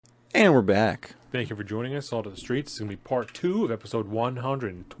And we're back. Thank you for joining us. Salt of the Streets. It's going to be part 2 of episode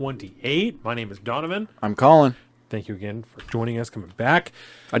 128. My name is Donovan. I'm Colin. Thank you again for joining us, coming back.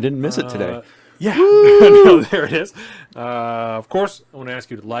 I didn't miss it today. Yeah. No, there it is. Of course, I want to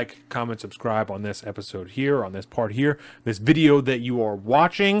ask you to like, comment, subscribe on this episode here, on this part here, this video that you are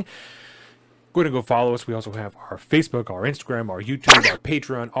watching. Go ahead and go follow us. We also have our Facebook, our Instagram, our YouTube, our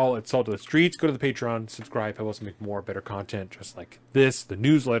Patreon, all at Salt of the Streets. Go to the Patreon, subscribe, help us make more, better content just like this, the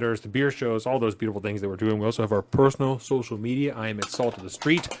newsletters, the beer shows, all those beautiful things that we're doing. We also have our personal social media. I am at Salt of the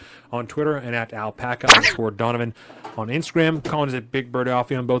Street on Twitter and at alpaca_Donovan on Instagram. Colin is at Big Bird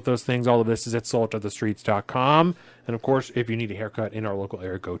Alfie on both those things. All of this is at saltofthestreets.com. And of course, if you need a haircut in our local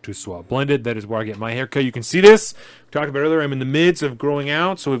area, go to Swell Blended. That is where I get my haircut. You can see this. We talked about earlier. I'm in the midst of growing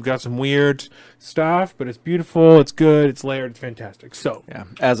out, so we've got some weird stuff, but it's beautiful. It's good. It's layered. It's fantastic. So, Yeah,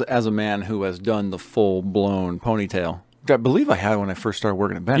 as a man who has done the full blown ponytail, which I believe I had when I first started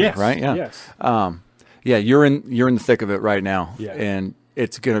working at Bennett, yes, right? Yeah. Yes. Yeah, you're in the thick of it right now. Yeah. And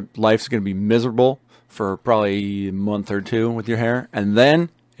life's gonna be miserable for probably a month or two with your hair, and then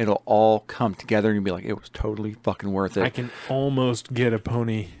it'll all come together and you'll be like, it was totally fucking worth it. I can almost get a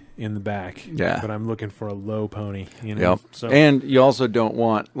pony in the back. Yeah. But I'm looking for a low pony. You know? Yep. So, And you also don't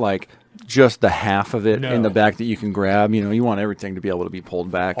want like just the half of it No. in the back that you can grab. You know, you want everything to be able to be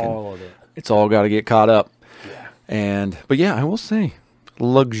pulled back. all And of it. it's all got to get caught up. Yeah. But yeah, I will say,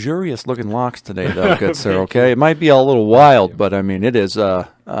 luxurious looking locks today, though, good sir. Okay, it might be a little wild, but I mean, it is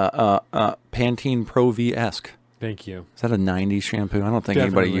Pantene Pro V-esque. Thank you. Is that a '90s shampoo? I don't think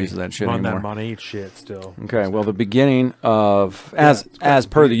Definitely. anybody uses that shit I'm on anymore. that Monate shit still. Okay, well, the beginning of as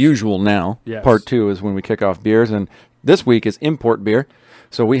per the usual now. Yes. Part 2 is when we kick off beers, and this week is import beer.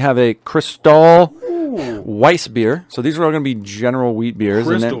 So we have a Crystal Weiss beer. So these are all going to be general wheat beers.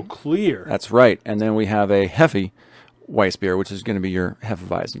 Crystal and then, clear. That's right. And then we have a Hefe Weiss beer, which is going to be your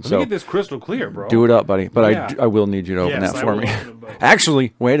Hefeweizen. Let So me get this crystal clear, bro. do it up, buddy. But Yeah. I will need you to open Yes, that I for will me. open them both.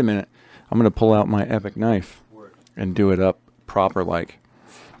 Actually, wait a minute. I'm going to pull out my Epic knife and do it up proper like.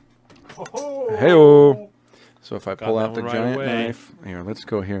 Hey-o. So if I pull that out the one right giant away. knife, here, let's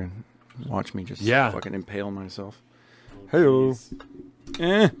go here and watch me just Yeah. fucking impale myself. Hey-o.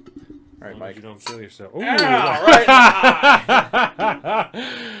 Eh. All right, Mike. Mike. You don't feel yourself. Ooh.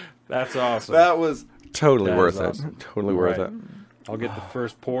 That's awesome. That was totally That worth is it. awesome. Totally worth Right. it. I'll get the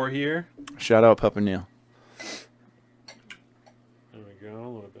first pour here. Shout out Papa Neil. There we go. A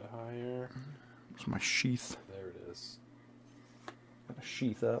little bit higher. It's my sheath. There it is. Got a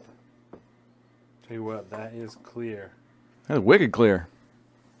sheath up. Tell you what, that is clear. That was wicked clear.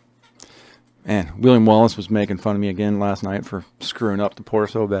 Man, William Wallace was making fun of me again last night for screwing up the pour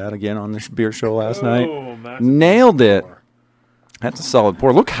so bad again on the beer show last night. That's a Nailed crystal it. pour. That's a solid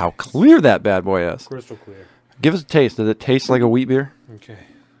pour. Look how clear that bad boy is. Crystal clear. Give us a taste. Does it taste like a wheat beer? Okay.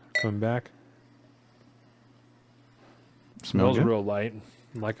 Coming back. Smells Smells good? real light.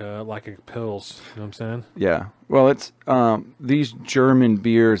 Like a pills. You know what I'm saying? Yeah. Well, it's these German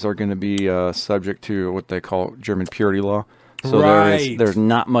beers are going to be subject to what they call German purity law. So Right. there's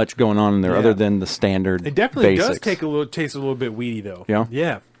not much going on in there Yeah. other than the standard It definitely basics. does taste a little bit weedy though. Yeah?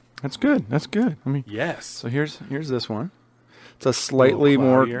 Yeah. That's good. That's good. I mean, Yes. so here's this one. It's a slightly little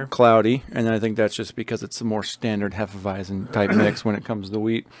more cloudier. cloudy, and I think that's just because it's a more standard Hefeweizen type mix when it comes to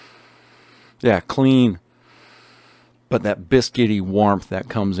wheat. Yeah, clean. But that biscuity warmth that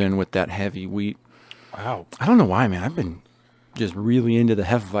comes in with that heavy wheat. Wow. I don't know why, man. I've been just really into the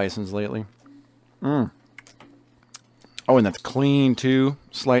Hefeweizens lately. Oh, and that's clean too.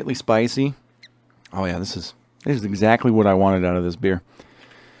 Slightly spicy. Oh yeah, this is exactly what I wanted out of this beer.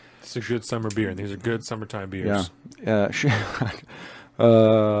 It's a good summer beer, and these are good summertime beers. Yeah.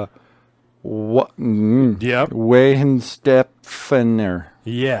 What? Yep. Weihenstephaner.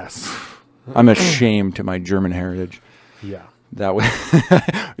 Yes. I'm ashamed to my German heritage. Yeah. That was.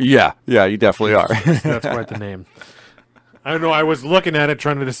 Yeah, you definitely are. That's quite the name. I don't know. I was looking at it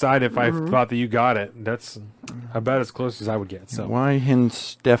trying to decide if I thought that you got it. That's about as close as I would get. So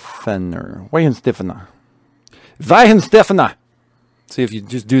Weihenstephaner. Weihenstephaner. See if you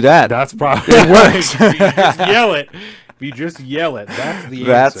just do that. that's probably it works. If you just yell it. If you just yell it, that's the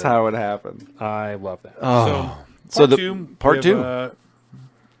That's answer. how it happened. I love that. Oh. So Part we two. have,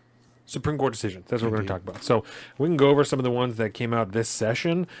 Supreme Court decisions. That's what we're going to talk about. So we can go over some of the ones that came out this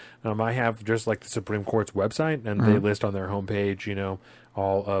session. I have just like the Supreme Court's website, and they list on their homepage,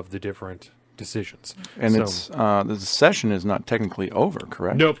 all of the different decisions. And So- it's the session is not technically over,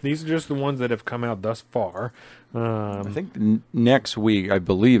 correct? Nope, these are just the ones that have come out thus far. I think next week, I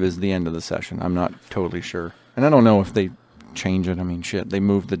believe, is the end of the session. I'm not totally sure. And I don't know if they change it. I mean, shit, they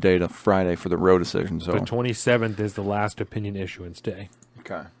moved the day to Friday for the Roe decision. So The 27th is the last opinion issuance day.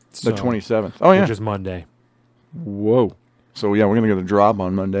 Okay. The 27th. Oh, yeah. Which is Monday. Whoa. So, yeah, we're going to get a drop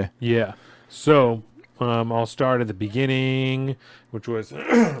on Monday. Yeah. So, I'll start at the beginning, which was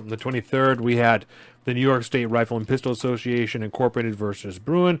the 23rd. We had the New York State Rifle and Pistol Association Incorporated versus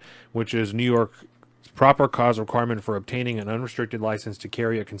Bruin, which is New York's proper cause requirement for obtaining an unrestricted license to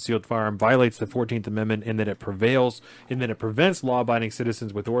carry a concealed firearm violates the 14th Amendment in that it prevents law-abiding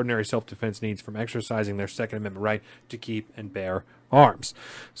citizens with ordinary self-defense needs from exercising their Second Amendment right to keep and bear arms.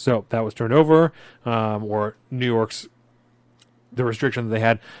 So that was turned over, or New York's the restriction that they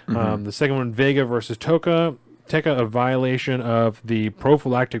had. The second one, Vega versus Teka, a violation of the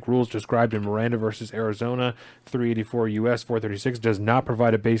prophylactic rules described in Miranda versus Arizona, 384 U.S. 436, does not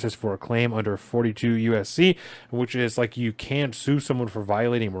provide a basis for a claim under 42 U.S.C., which is like you can't sue someone for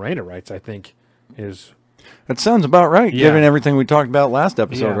violating Miranda rights, I think, is... That sounds about right, Yeah. given everything we talked about last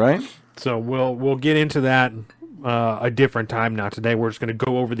episode, Yeah. right? So we'll get into that a different time, not today. We're just going to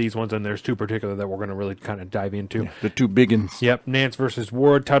go over these ones, and there's two particular that we're going to really kind of dive into. The two big ones. Yep, Nance versus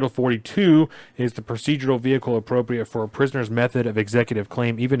Ward. Title 42 is the procedural vehicle appropriate for a prisoner's method of executive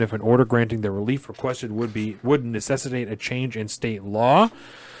claim, even if an order granting the relief requested would necessitate a change in state law.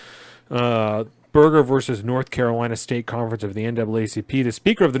 Berger versus North Carolina State Conference of the NAACP. The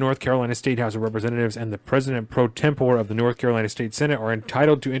Speaker of the North Carolina State House of Representatives and the President pro tempore of the North Carolina State Senate are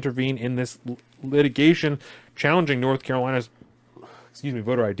entitled to intervene in this litigation challenging North Carolina's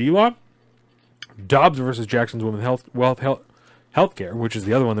voter ID law. Dobbs versus Jackson's Women's Healthcare, which is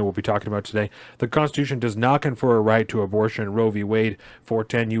the other one that we'll be talking about today. The Constitution does not confer a right to abortion. Roe v. Wade,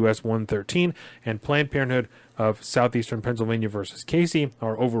 410 U.S. 113, and Planned Parenthood of Southeastern Pennsylvania versus Casey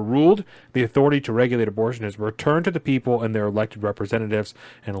are overruled. The authority to regulate abortion is returned to the people and their elected representatives.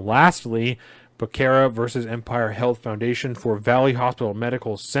 And lastly, Becerra versus Empire Health Foundation for Valley Hospital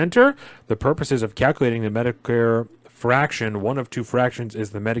Medical Center. The purposes of calculating the Medicare fraction, one of two fractions, is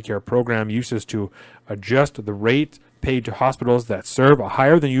the Medicare program uses to adjust the rate paid to hospitals that serve a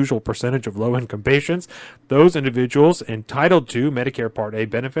higher than usual percentage of low-income patients. Those individuals entitled to Medicare Part A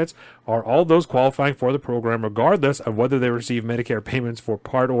benefits are all those qualifying for the program, regardless of whether they receive Medicare payments for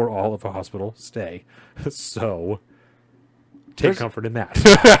part or all of a hospital stay. So, take comfort in that.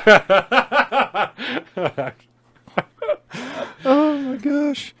 Oh, my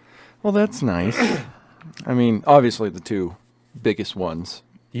gosh. Well, that's nice. I mean, obviously the two biggest ones.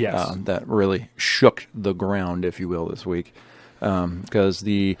 Yes. That really shook the ground, if you will, this week. Because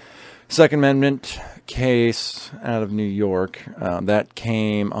the Second Amendment case out of New York, that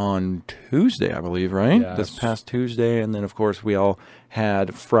came on Tuesday, I believe, right? Yes. This past Tuesday. And then, of course, we all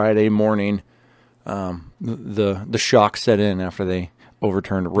had Friday morning. The shock set in after they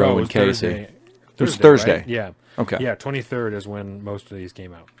overturned Roe and Casey. Thursday. It was Thursday. Right? Yeah. Okay. Yeah, 23rd is when most of these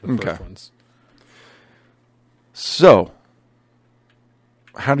came out. The first Okay. ones. So,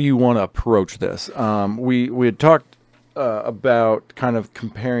 how do you want to approach this? We had talked about kind of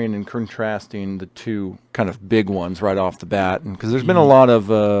comparing and contrasting the two kind of big ones right off the bat, and because there's been a lot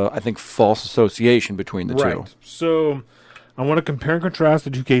of, I think, false association between the two. So I want to compare and contrast the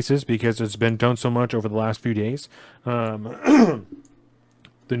two cases because it's been done so much over the last few days.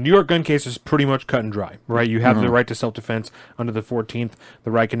 The New York gun case is pretty much cut and dry, right? You have the right to self-defense under the 14th.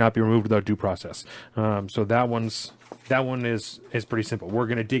 The right cannot be removed without due process. So that one is pretty simple. We're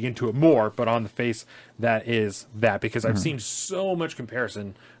going to dig into it more, but on the face, that is that. Because I've seen so much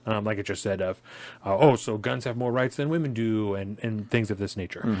comparison, like I just said, of, so guns have more rights than women do, and things of this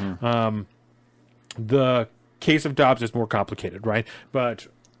nature. The case of Dobbs is more complicated, right? But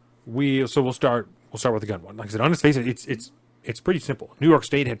we'll start with the gun one. Like I said, on its face, it's pretty simple. New York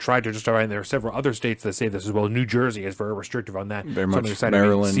State had tried to justify, and there are several other states that say this as well. New Jersey is very restrictive on that. Very So I'm much. excited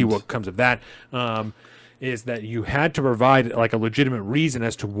Maryland. to see what comes of that. Is that you had to provide like a legitimate reason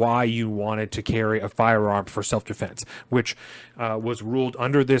as to why you wanted to carry a firearm for self-defense, which was ruled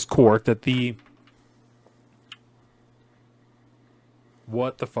under this court that the...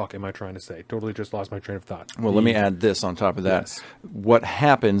 What the fuck am I trying to say? Totally just lost my train of thought. Well, let me add this on top of that. Yes. What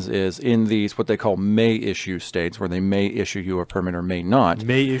happens is in these, what they call may issue states, where they may issue you a permit or may not.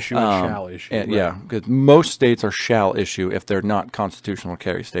 May issue and shall issue. And, right. Yeah, because most states are shall issue if they're not constitutional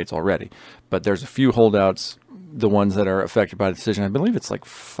carry states already. But there's a few holdouts, the ones that are affected by the decision. I believe it's like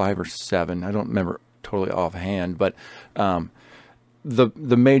 5 or 7. I don't remember totally offhand. But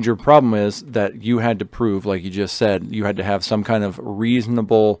the major problem is that you had to prove, like you just said, you had to have some kind of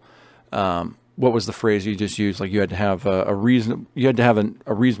reasonable. What was the phrase you just used? Like you had to have a reason. You had to have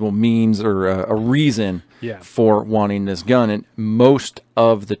a reasonable means or a reason Yeah. for wanting this gun. And most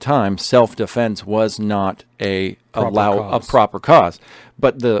of the time, self-defense was not a Proper cause. proper cause.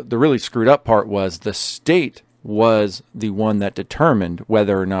 But the really screwed up part was the state was the one that determined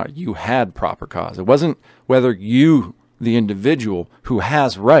whether or not you had proper cause. It wasn't whether you, the individual who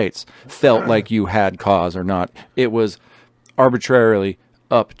has rights, felt like you had cause or not. It was arbitrarily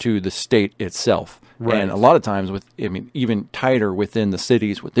up to the state itself. Right. And a lot of times, even tighter within the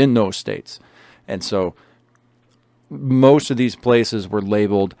cities, within those states. And so most of these places were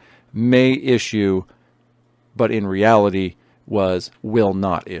labeled may issue, but in reality was will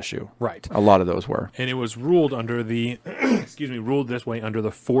not issue. Right. A lot of those were. And it was ruled under the, ruled this way under the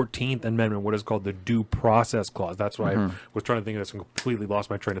 14th Amendment, what is called the Due Process Clause. That's why I was trying to think of this and completely lost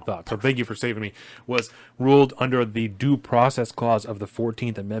my train of thought. So thank you for saving me. Was ruled under the Due Process Clause of the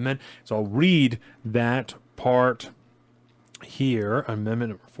 14th Amendment. So I'll read that part here.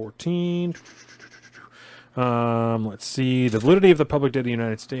 Amendment number 14. Let's see. The validity of the public debt of the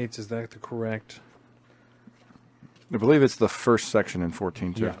United States. Is that the correct? I believe it's the first section in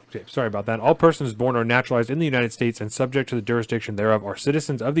 14 too. Yeah, okay, sorry about that. All persons born or naturalized in the United States and subject to the jurisdiction thereof are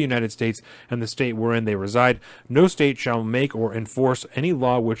citizens of the United States and the state wherein they reside. No state shall make or enforce any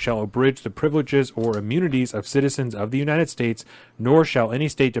law which shall abridge the privileges or immunities of citizens of the United States, nor shall any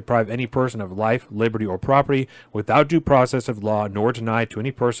state deprive any person of life, liberty, or property without due process of law, nor deny to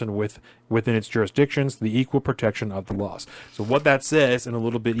any person within its jurisdictions the equal protection of the laws. So what that says, in a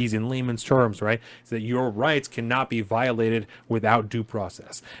little bit easy in layman's terms, right, is that your rights cannot be violated without due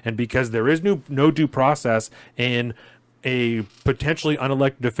process. And because there is no due process in a potentially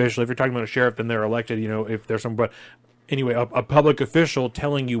unelected official, if you're talking about a sheriff, then they're elected, if there's some, but anyway, a public official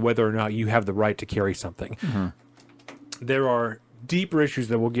telling you whether or not you have the right to carry something. Mm-hmm. There are deeper issues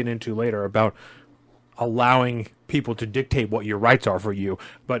that we'll get into later about allowing people to dictate what your rights are for you.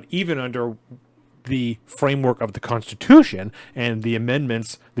 But even under the framework of the Constitution and the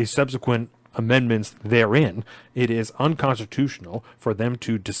amendments, the subsequent amendments therein, it is unconstitutional for them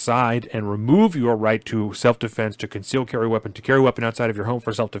to decide and remove your right to self-defense, to conceal carry weapon, to carry a weapon outside of your home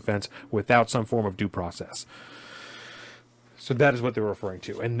for self-defense without some form of due process. So that is what they're referring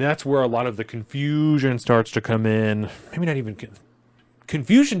to. And that's where a lot of the confusion starts to come in. Maybe not even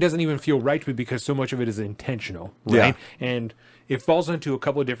confusion doesn't even feel right to me because so much of it is intentional, right? Yeah. And it falls into a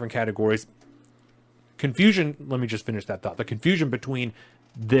couple of different categories. Confusion, let me just finish that thought. The confusion between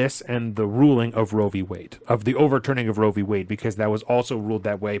this and the ruling of Roe v. Wade, of the overturning of Roe v. Wade, because that was also ruled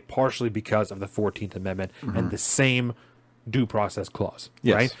that way partially because of the 14th Amendment and the same due process clause,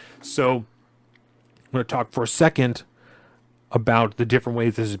 right? So I'm going to talk for a second about the different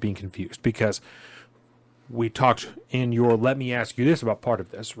ways this is being confused, because we talked in your Let Me Ask You This about part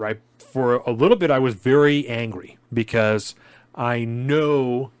of this, right? For a little bit, I was very angry because I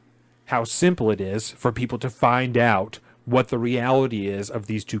know how simple it is for people to find out what the reality is of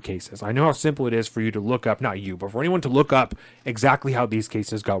these two cases. I know how simple it is for you to look up, not you, but for anyone to look up exactly how these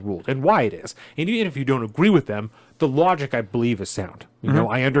cases got ruled and why it is. And even if you don't agree with them, the logic, I believe, is sound. You know,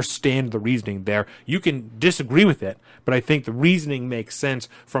 I understand the reasoning there. You can disagree with it, but I think the reasoning makes sense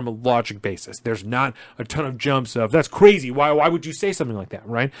from a logic basis. There's not a ton of jumps of, that's crazy, why would you say something like that,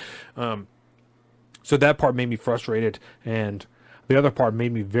 right? So that part made me frustrated, and the other part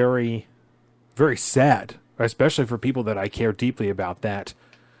made me very, very sad, especially for people that I care deeply about, that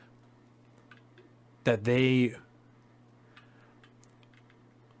they,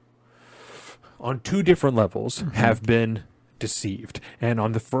 on two different levels, have been deceived. And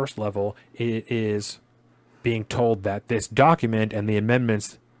on the first level, it is being told that this document and the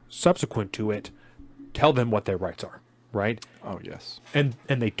amendments subsequent to it tell them what their rights are, right? Oh, yes. And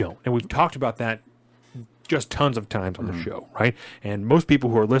they don't. And we've talked about that just tons of times on the show, right? And most people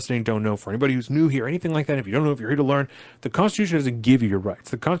who are listening don't know. For anybody who's new here, anything like that, if you don't know, if you're here to learn, the Constitution doesn't give you your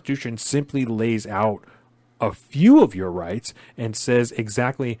rights. The Constitution simply lays out a few of your rights and says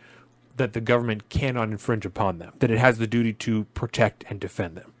exactly that the government cannot infringe upon them, that it has the duty to protect and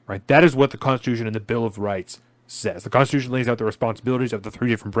defend them, right? That is what the Constitution and the Bill of Rights says. The Constitution lays out the responsibilities of the three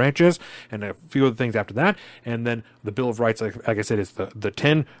different branches and a few other things after that. And then the Bill of Rights, like I said, is the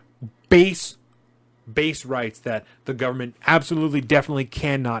 10 base rights that the government absolutely, definitely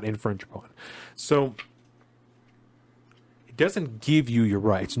cannot infringe upon. So it doesn't give you your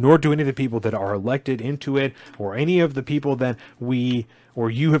rights, nor do any of the people that are elected into it, or any of the people that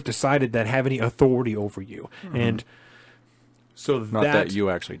you have decided that have any authority over you. And so not that you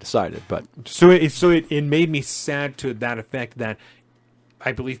actually decided, but so it made me sad to that effect, that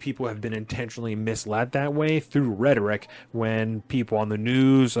I believe people have been intentionally misled that way through rhetoric when people on the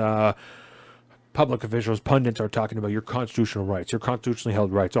news, public officials, pundits are talking about your constitutional rights, your constitutionally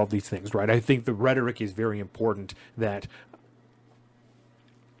held rights, all these things, right? I think the rhetoric is very important, that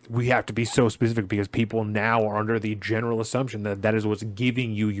we have to be so specific because people now are under the general assumption that that is what's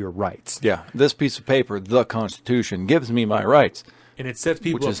giving you your rights. Yeah, this piece of paper, the Constitution, gives me my rights. And it sets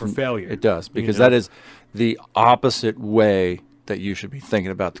people up for failure. It does, because that is the opposite way that you should be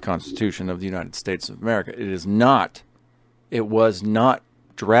thinking about the Constitution of the United States of America. It was not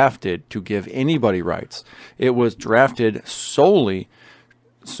drafted to give anybody rights. It was drafted solely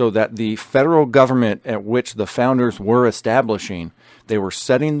so that the federal government at which the founders were establishing, they were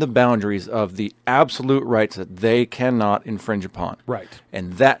setting the boundaries of the absolute rights that they cannot infringe upon. Right.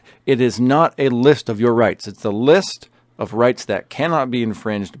 And that it is not a list of your rights. It's a list of rights that cannot be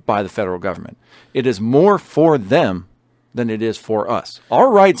infringed by the federal government. It is more for them than it is for us. Our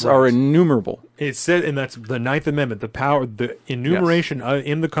rights are innumerable. It said, and that's the Ninth Amendment, the enumeration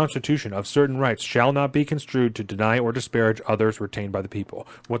in the Constitution of certain rights shall not be construed to deny or disparage others retained by the people.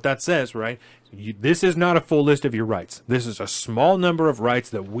 What that says, right? This is not a full list of your rights. This is a small number of rights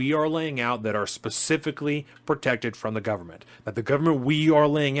that we are laying out that are specifically protected from the government. That the government we are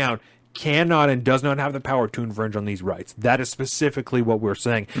laying out cannot and does not have the power to infringe on these rights. That is specifically what we're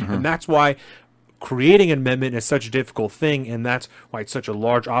saying. Mm-hmm. And that's why creating an amendment is such a difficult thing, and that's why it's such a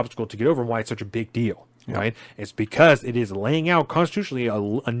large obstacle to get over and why it's such a big deal, right? It's because it is laying out constitutionally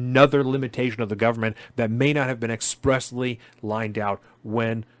another limitation of the government that may not have been expressly lined out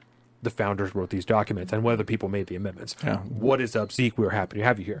when the founders wrote these documents and whether people made the amendments. Yeah. What is up, Zeke? We're happy to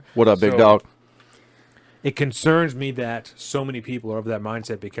have you here. What up, big dog? It concerns me that so many people are of that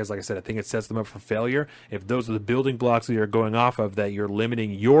mindset because, like I said, I think it sets them up for failure. If those are the building blocks that you're going off of, that you're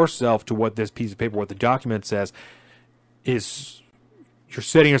limiting yourself to what this piece of paper, what the document says, is you're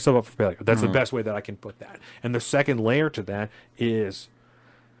setting yourself up for failure. That's the best way that I can put that. And the second layer to that is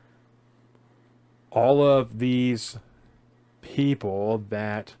all of these people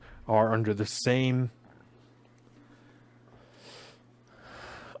that are under the same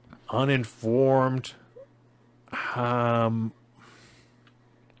uninformed, I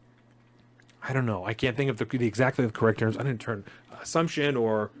don't know. I can't think of the exactly the correct terms. Assumption,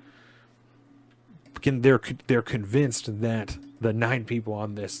 or they're convinced that the 9 people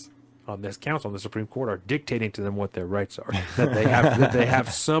on this council, on the Supreme Court, are dictating to them what their rights are. that they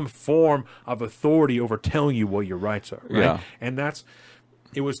have some form of authority over telling you what your rights are. Right? Yeah. And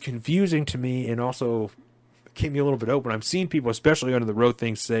it was confusing to me, and also kept me a little bit open. I'm seeing people, especially under the road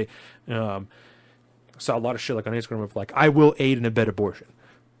things, say. Saw a lot of shit like on Instagram of like, I will aid and abet abortion,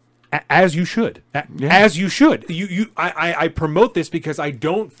 as you should, as you should. I promote this because I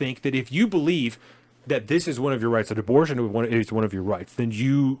don't think that if you believe that this is one of your rights, that abortion is one of your rights, then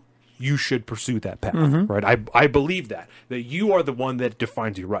you should pursue that path, right? I believe that you are the one that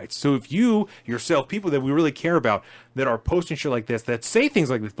defines your rights. So if you yourself, people that we really care about, that are posting shit like this, that say things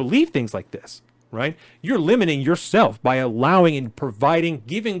like this, believe things like this, right? You're limiting yourself by allowing and providing,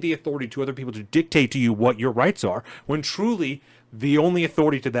 giving the authority to other people to dictate to you what your rights are, when truly the only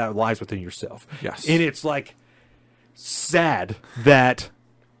authority to that lies within yourself. Yes. And it's like sad that,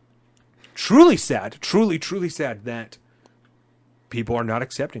 truly sad that people are not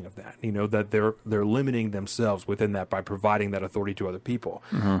accepting of that. You know, that they're limiting themselves within that by providing that authority to other people.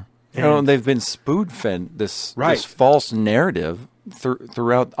 And they've been spoon-fed this false narrative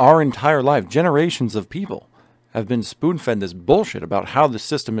throughout our entire life. Generations of people have been spoon-fed this bullshit about how the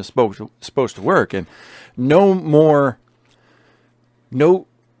system is supposed to work. And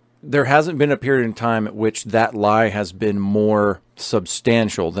there hasn't been a period in time at which that lie has been more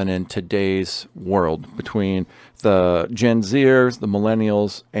substantial than in today's world between the Gen Zers, the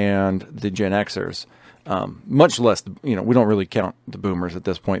Millennials, and the Gen Xers. Much less, we don't really count the boomers at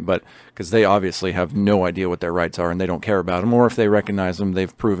this point, but because they obviously have no idea what their rights are and they don't care about them, or if they recognize them,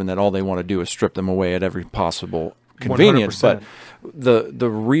 they've proven that all they want to do is strip them away at every possible convenience. 100%. But the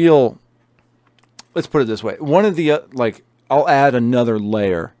real, let's put it this way, one of the, I'll add another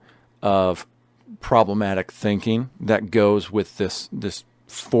layer of problematic thinking that goes with this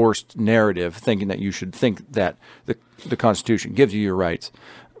forced narrative, thinking that you should think that the Constitution gives you your rights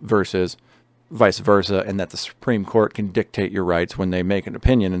versus vice versa, and that the Supreme Court can dictate your rights when they make an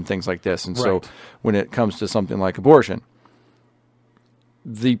opinion and things like this. And so when it comes to something like abortion,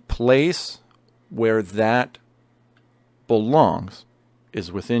 the place where that belongs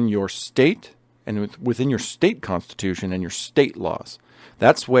is within your state and within your state constitution and your state laws.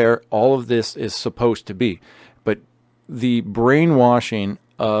 That's where all of this is supposed to be. But the brainwashing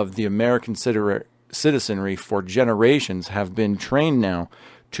of the American citizenry for generations have been trained now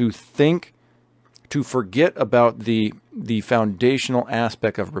to forget about the foundational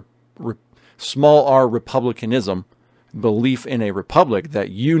aspect of small r republicanism, belief in a republic, that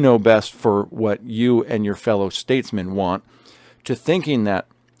you know best for what you and your fellow statesmen want, to thinking that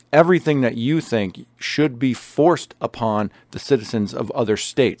everything that you think should be forced upon the citizens of other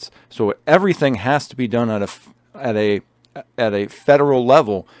states. So everything has to be done at a federal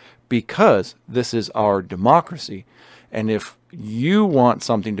level because this is our democracy. And if you want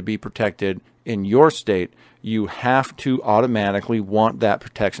something to be protected in your state, you have to automatically want that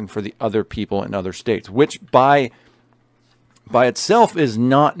protection for the other people in other states, which by itself is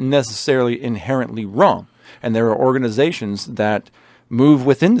not necessarily inherently wrong. And there are organizations that move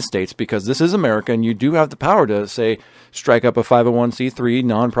within the states because this is America, and you do have the power to, say, strike up a 501c3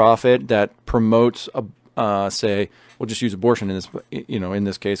 nonprofit that promotes say, we'll just use abortion in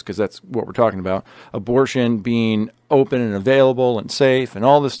this case because that's what we're talking about. Abortion being open and available and safe and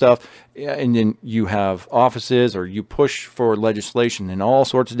all this stuff. And then you have offices, or you push for legislation in all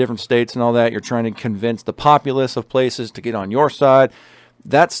sorts of different states and all that. You're trying to convince the populace of places to get on your side.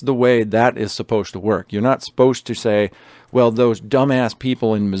 That's the way that is supposed to work. You're not supposed to say, well, those dumbass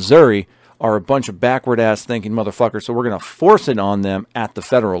people in Missouri are a bunch of backward-ass thinking motherfuckers, so we're going to force it on them at the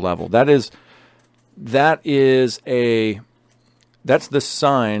federal level. That's the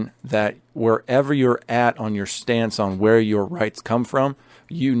sign that wherever you're at on your stance on where your rights come from,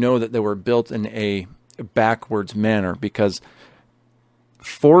 you know that they were built in a backwards manner, because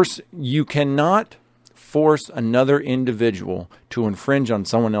you cannot force another individual to infringe on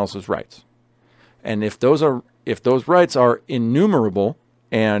someone else's rights. And if those rights are innumerable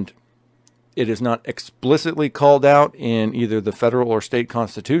and it is not explicitly called out in either the federal or state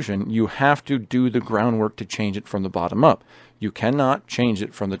constitution, you have to do the groundwork to change it from the bottom up. You cannot change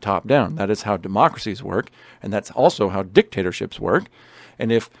it from the top down. That is how democracies work, and that's also how dictatorships work.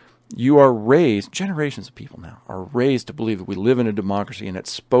 And if you are raised, generations of people now are raised to believe that we live in a democracy and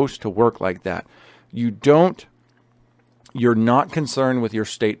it's supposed to work like that, you're not concerned with your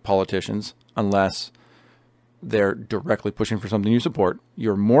state politicians unless they're directly pushing for something you support.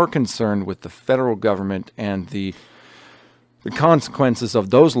 You're more concerned with the federal government and the consequences of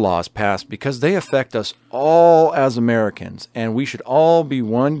those laws passed, because they affect us all as Americans, and we should all be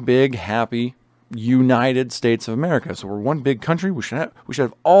one big, happy, United States of America. So we're one big country. We should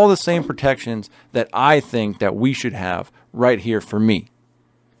have all the same protections that I think that we should have right here for me.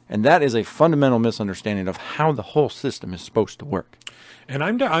 And that is a fundamental misunderstanding of how the whole system is supposed to work. And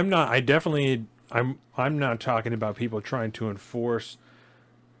I'm not talking about people trying to enforce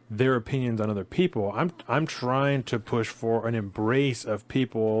their opinions on other people. I'm trying to push for an embrace of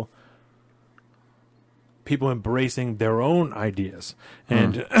people embracing their own ideas.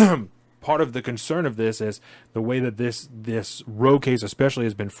 And part of the concern of this is the way that this Roe case especially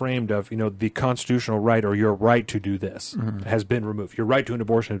has been framed of, the constitutional right, or your right to do this, has been removed. Your right to an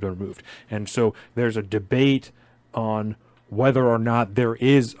abortion has been removed. And so there's a debate on whether or not there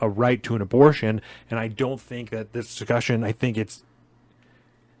is a right to an abortion. And I don't think that this discussion, I think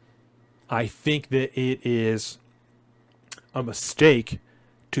that it is a mistake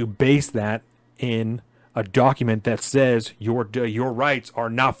to base that in a document that says your rights are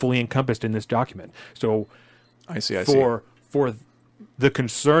not fully encompassed in this document. So I see. For the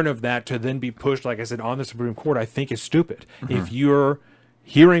concern of that to then be pushed, like I said, on the Supreme Court, I think is stupid. If you're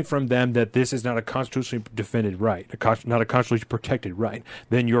hearing from them that this is not a constitutionally defended right, not a constitutionally protected right,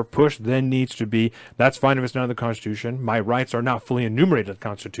 then your push then needs to be, that's fine if it's not in the Constitution. My rights are not fully enumerated in the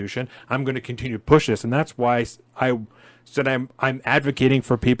Constitution. I'm going to continue to push this. And that's why I said I'm advocating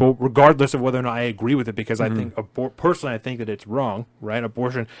for people, regardless of whether or not I agree with it, because I think, personally, I think that it's wrong, right?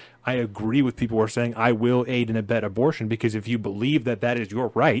 Abortion, I agree with people who are saying I will aid and abet abortion, because if you believe that that is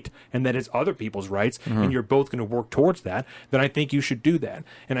your right and that is other people's rights, and you're both going to work towards that, then I think you should do that.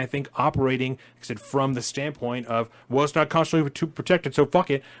 And I think operating, like I said, from the standpoint of, well, it's not constitutionally protected, so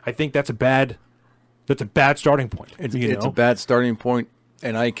fuck it, I think that's a bad starting point. It's a bad starting point,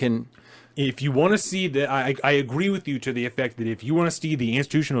 and if you want to see that, I agree with you to the effect that if you want to see the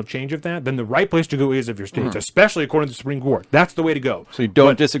institutional change of that, then the right place to go is of your states, especially according to the Supreme Court. That's the way to go. So you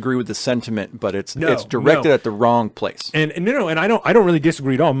don't disagree with the sentiment, but it's directed at the wrong place. And I don't really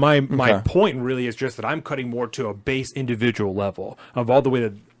disagree at all. My point really is just that I'm cutting more to a base individual level of all the way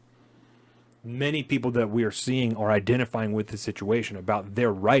that many people that we are seeing are identifying with the situation about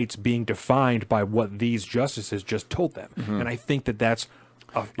their rights being defined by what these justices just told them. And I think that that's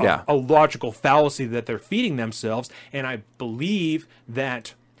a logical fallacy that they're feeding themselves, and I believe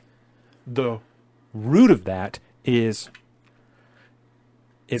that the root of that is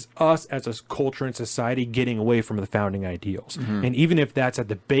us as a culture and society getting away from the founding ideals. And even if that's at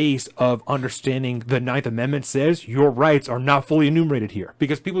the base of understanding the Ninth Amendment says your rights are not fully enumerated here,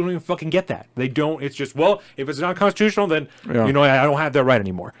 because people don't even fucking get that. They don't. It's just, well, if it's not constitutional, then I don't have that right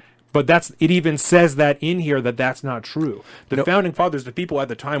anymore. But it even says that in here that's not true. The Nope. founding fathers, the people at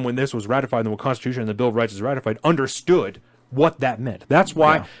the time when this was ratified, and the Constitution and the Bill of Rights was ratified, understood what that meant. That's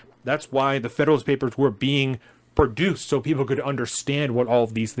why the Federalist Papers were being produced, so people could understand what all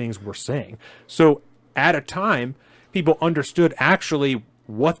of these things were saying. So at a time, people understood actually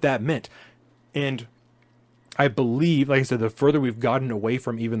what that meant. And I believe, like I said, the further we've gotten away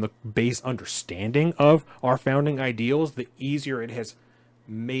from even the base understanding of our founding ideals, the easier it has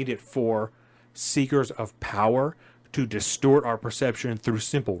made it for seekers of power to distort our perception through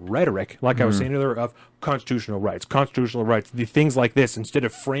simple rhetoric, like I was saying earlier, of constitutional rights, the things like this, instead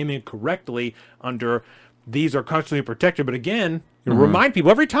of framing it correctly under these are constitutionally protected. But again, remind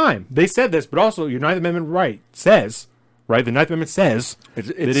people every time they said this, but also your Ninth Amendment right says, right? The Ninth Amendment says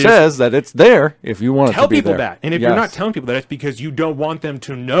it says that it's there if you want it tell to be people there. that. And if you're not telling people that, it's because you don't want them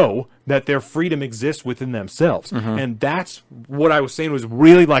to know that their freedom exists within themselves. And that's what I was saying was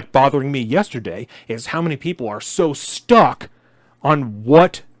really like bothering me yesterday, is how many people are so stuck on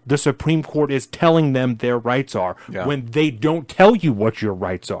what the Supreme Court is telling them their rights are when they don't tell you what your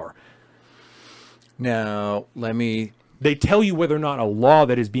rights are. Now, They tell you whether or not a law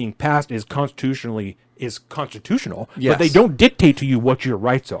that is being passed is constitutional, Yes. but they don't dictate to you what your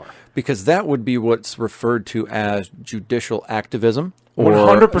rights are. because that would be what's referred to as judicial activism or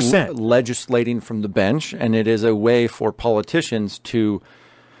 100%. Legislating from the bench, and it is a way for politicians to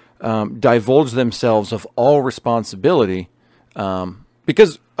divulge themselves of all responsibility,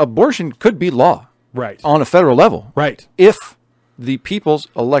 because abortion could be law Right. on a federal level. Right. If the people's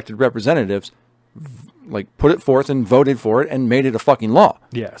elected representatives put it forth and voted for it and made it a fucking law.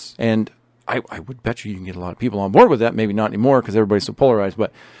 Yes. And I would bet you can get a lot of people on board with that. Maybe not anymore because everybody's so polarized,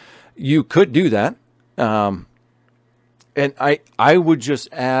 but you could do that. And I would just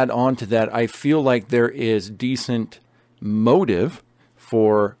add on to that. I feel like there is decent motive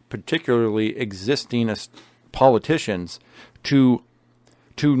for particularly existing politicians to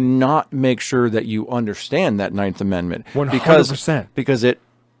not make sure that you understand that Ninth Amendment. 100%. Because it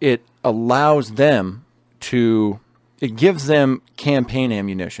allows them it gives them campaign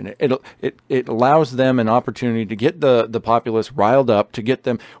ammunition. It allows them an opportunity to get the populace riled up, to get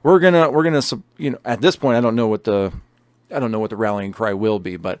them. We're gonna at this point I don't know what the rallying cry will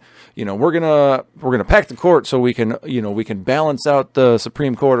be, but we're gonna pack the court so we can balance out the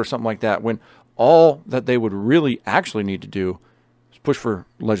Supreme Court or something like that. When all that they would really actually need to do is push for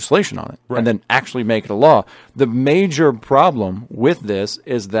legislation on it and then actually make it a law. The major problem with this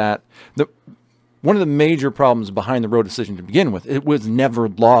is that one of the major problems behind the Roe decision to begin with, it was never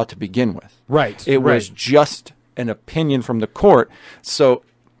law to begin with. Right. It was just an opinion from the court. So,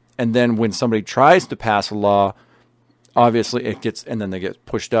 and then when somebody tries to pass a law, obviously and then they get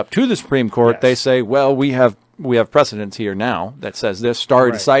pushed up to the Supreme Court. Yes. They say, well, we have precedents here now that says this.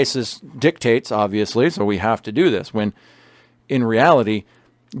 Stare decisis dictates, obviously, so we have to do this. When in reality,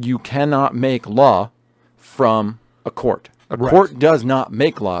 you cannot make law from a court. A court does not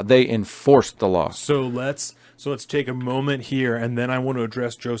make law; they enforce the law. So let's take a moment here, and then I want to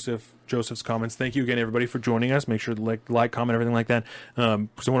address Joseph's comments. Thank you again, everybody, for joining us. Make sure to like, comment, everything like that.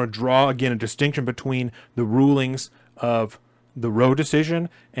 Because I want to draw again a distinction between the rulings of the Roe decision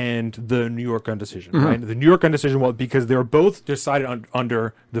and the New York Gun decision. Right? The New York Gun decision, well, because they're both decided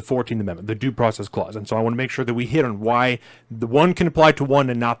under the 14th Amendment, the Due Process Clause, and so I want to make sure that we hit on why the one can apply to one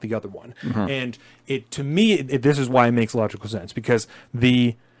and not the other one. And to me, this is why it makes logical sense, because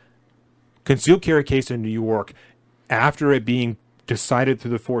the concealed carry case in New York, after it being decided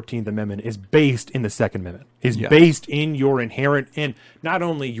through the 14th Amendment, is based in the Second Amendment, based in your inherent and not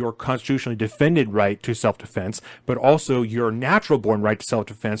only your constitutionally defended right to self-defense, but also your natural-born right to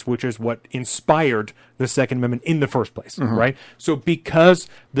self-defense, which is what inspired the Second Amendment in the first place, right? So because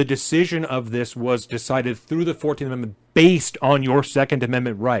the decision of this was decided through the 14th Amendment based on your Second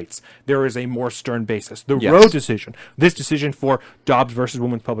Amendment rights, there is a more stern basis. The Roe decision, this decision for Dobbs versus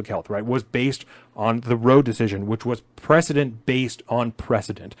Women's Public Health, right, was based on the Roe decision, which was precedent based on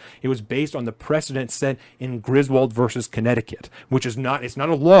precedent. It was based on the precedent set in Griswold versus Connecticut, which is it's not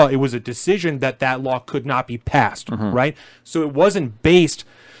a law. It was a decision that law could not be passed, right? So it wasn't based.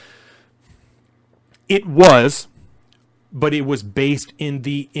 But it was based in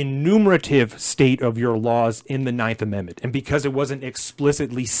the enumerative state of your laws in the Ninth Amendment. And because it wasn't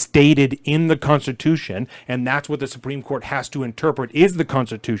explicitly stated in the Constitution, and that's what the Supreme Court has to interpret is the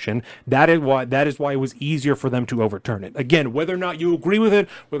Constitution, that is why it was easier for them to overturn it. Again, whether or not you agree with it,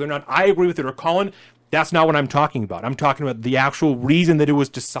 whether or not I agree with it or Colin, that's not what I'm talking about. I'm talking about the actual reason that it was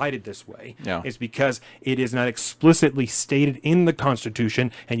decided this way. Is because it is not explicitly stated in the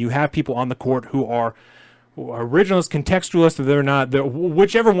Constitution, and you have people on the court who are originalist, contextualist, they're not.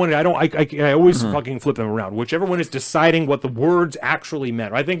 Whichever one, I always fucking flip them around. Whichever one is deciding what the words actually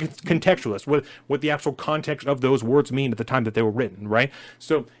meant. I think it's contextualist, what the actual context of those words mean at the time that they were written, right?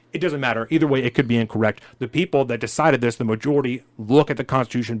 So it doesn't matter. Either way, it could be incorrect. The people that decided this, the majority, look at the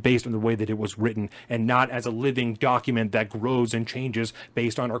Constitution based on the way that it was written and not as a living document that grows and changes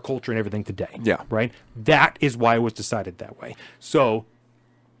based on our culture and everything today. Yeah. Right? That is why it was decided that way. So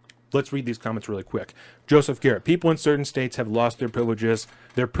let's read these comments really quick. Joseph Garrett, people in certain states have lost their privilege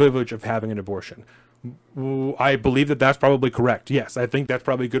of having an abortion. I believe that that's probably correct. Yes, I think that's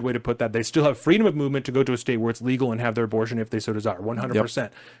probably a good way to put that. They still have freedom of movement to go to a state where it's legal and have their abortion if they so desire. 100%.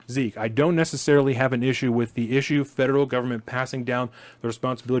 Yep. Zeke, I don't necessarily have an issue with the federal government passing down the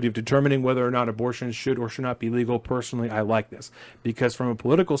responsibility of determining whether or not abortion should or should not be legal. Personally, I like this because from a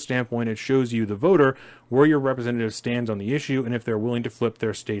political standpoint, it shows you, the voter, where your representative stands on the issue and if they're willing to flip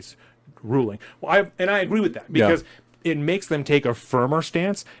their state's ruling. Well, I agree with that because it makes them take a firmer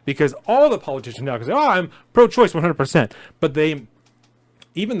stance, because all the politicians now can say, I'm pro-choice 100%. But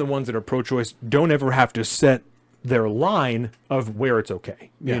even the ones that are pro-choice don't ever have to set their line of where it's okay,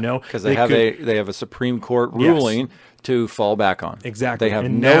 you know? Because they have a Supreme Court ruling to fall back on. Exactly. They have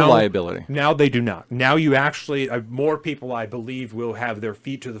no liability. Now they do not. Now you actually, more people, I believe, will have their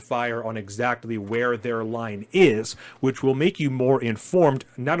feet to the fire on exactly where their line is, which will make you more informed,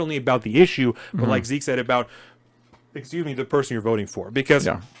 not only about the issue, but like Zeke said, about the person you're voting for. Because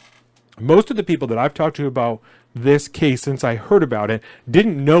most of the people that I've talked to about this case since I heard about it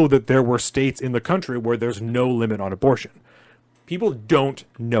didn't know that there were states in the country where there's no limit on abortion. People don't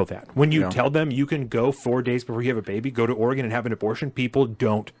know that. When you tell them you can go 4 days before you have a baby, go to Oregon and have an abortion, people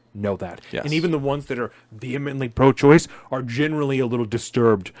don't know that. Yes. And even the ones that are vehemently pro-choice are generally a little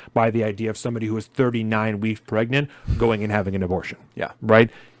disturbed by the idea of somebody who is 39 weeks pregnant going and having an abortion. Yeah. Right?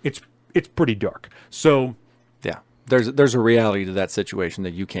 It's pretty dark. So there's a reality to that situation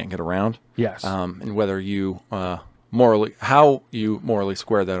that you can't get around. Yes. And whether you how you morally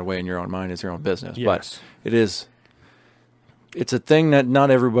square that away in your own mind is your own business. Yes. But it's a thing that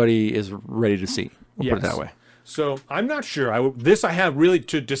not everybody is ready to see. We'll put it that way. So I'm not sure. I have really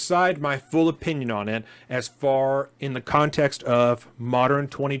to decide my full opinion on it as far in the context of modern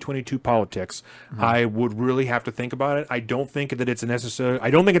 2022 politics. I would really have to think about it. I don't think that it's necessary. I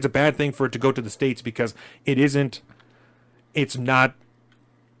don't think it's a bad thing for it to go to the states because it isn't. It's not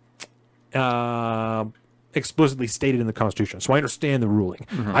explicitly stated in the Constitution. So I understand the ruling.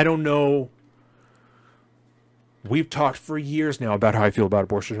 I don't know. We've talked for years now about how I feel about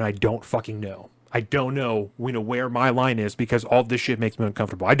abortion, and I don't fucking know. I don't know, where my line is because all this shit makes me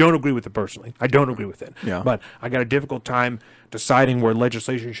uncomfortable. I don't agree with it personally. I don't agree with it. Yeah. But I got a difficult time deciding where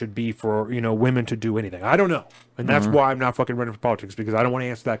legislation should be for, women to do anything. I don't know. And that's why I'm not fucking running for politics, because I don't want to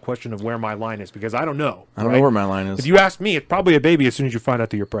answer that question of where my line is, because I don't know. I don't know where my line is. If you ask me, it's probably a baby as soon as you find out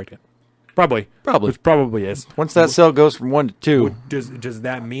that you're pregnant. Probably. It probably is. Once that cell goes from 1 to 2. Does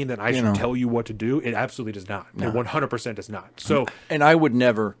that mean that I should tell you what to do? It absolutely does not. No. It 100% does not. So, and I would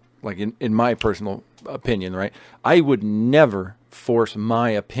never, like in my personal opinion, right? I would never force my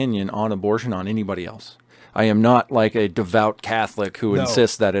opinion on abortion on anybody else. I am not like a devout Catholic who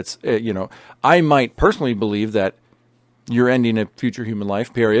insists that it's, I might personally believe that you're ending a future human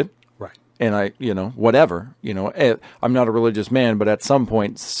life, period. Right. And whatever, I'm not a religious man, but at some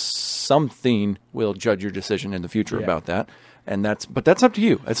point, something will judge your decision in the future about that. And that's up to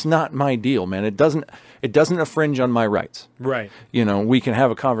you. It's not my deal, man. It doesn't infringe on my rights. Right. We can have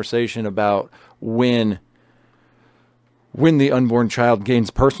a conversation about when the unborn child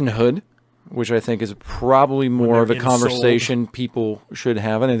gains personhood, which I think is probably more of a conversation people should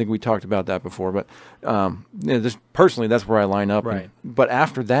have. And I think we talked about that before, but personally, that's where I line up. Right. But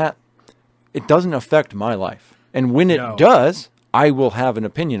after that, it doesn't affect my life. And when it does, I will have an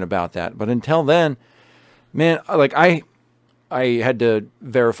opinion about that. But until then, man, like I had to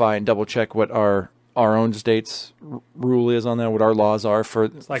verify and double check what our own state's rule is on that, what our laws are for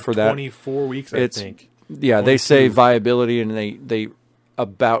that. 24 weeks, I think. Yeah, 22. They say viability, and they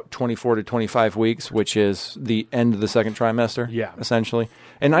about 24 to 25 weeks, which is the end of the second trimester, essentially.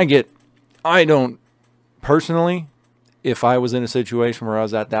 And I don't personally, if I was in a situation where I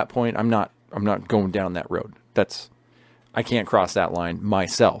was at that point, I'm not going down that road. I can't cross that line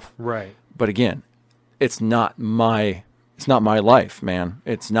myself. Right. But again, it's not my life, man.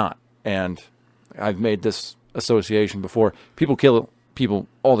 It's not. And I've made this association before. People kill people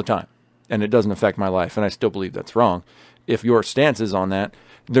all the time, and it doesn't affect my life, and I still believe that's wrong. If your stance is on that,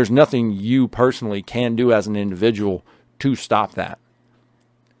 there's nothing you personally can do as an individual to stop that.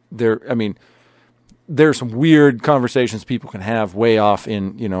 there's some weird conversations people can have way off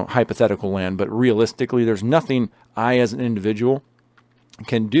in, hypothetical land, but realistically, there's nothing I as an individual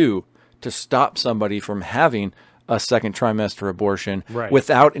can do to stop somebody from having a second trimester abortion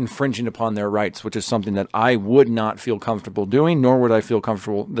without infringing upon their rights, which is something that I would not feel comfortable doing, nor would I feel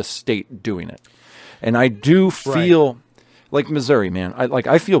comfortable the state doing it. And I do feel like Missouri, man.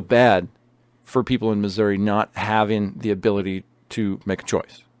 I feel bad for people in Missouri not having the ability to make a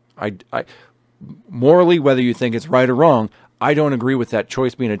choice. I morally, whether you think it's right or wrong, I don't agree with that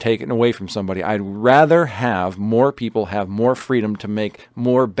choice being taken away from somebody. I'd rather have more people have more freedom to make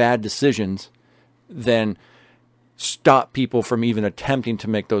more bad decisions than stop people from even attempting to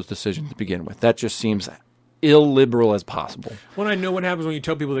make those decisions to begin with. That just seems illiberal as possible. Well, I know what happens when you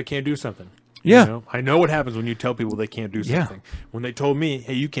tell people they can't do something. Yeah. I know what happens when you tell people they can't do something. When they told me,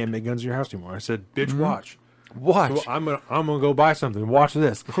 hey, you can't make guns in your house anymore, I said, bitch, watch. So I'm gonna go buy something. Watch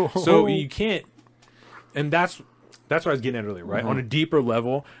this. So you can't, and that's what I was getting at earlier, right? On a deeper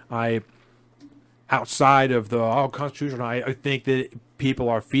level, outside of the constitutional, I think that people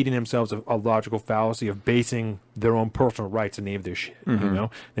are feeding themselves a logical fallacy of basing their own personal rights in any of this shit.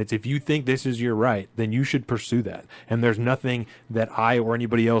 It's if you think this is your right, then you should pursue that. And there's nothing that I or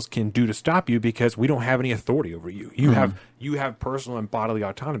anybody else can do to stop you because we don't have any authority over you. You have personal and bodily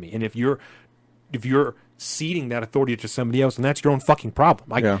autonomy. And if you're ceding that authority to somebody else, and that's your own fucking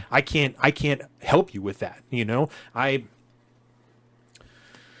problem. I can't help you with that. And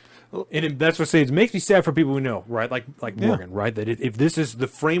that's what I say. It makes me sad for people who know, right? Like Morgan, right? That if this is the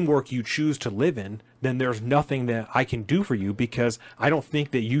framework you choose to live in, then there's nothing that I can do for you because I don't think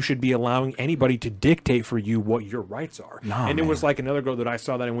that you should be allowing anybody to dictate for you what your rights are. It was like another girl that I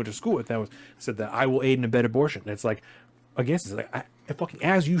saw that I went to school with that said that I will aid and abet abortion. And it's like, against it's like fucking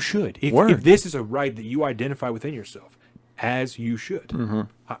as you should. If this is a right that you identify within yourself, as you should.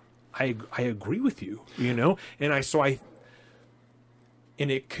 I agree with you, and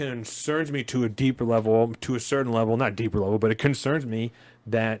it concerns me to a deeper level, to a certain level, not deeper level, but it concerns me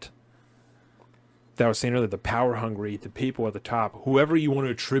that I was saying earlier, the power hungry, the people at the top, whoever you want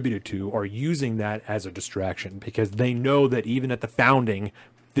to attribute it to, are using that as a distraction because they know that even at the founding,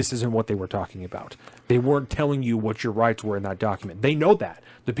 this isn't what they were talking about. They weren't telling you what your rights were in that document. They know that.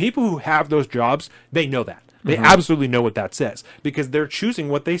 The people who have those jobs, they know that. They absolutely know what that says because they're choosing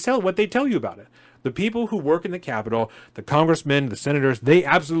what they tell you about it. The people who work in the Capitol, the congressmen, the senators, they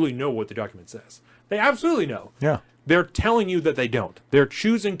absolutely know what the document says. They absolutely know. Yeah. They're telling you that they don't. They're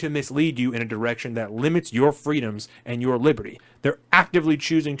choosing to mislead you in a direction that limits your freedoms and your liberty. They're actively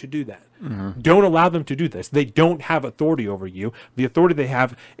choosing to do that. Don't allow them to do this. They don't have authority over you. The authority they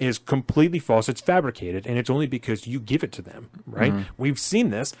have is completely false. It's fabricated, and it's only because you give it to them, right? We've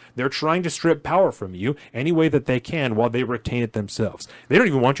seen this. They're trying to strip power from you any way that they can while they retain it themselves. They don't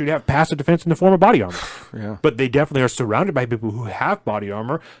even want you to have passive defense in the form of body armor. But they definitely are surrounded by people who have body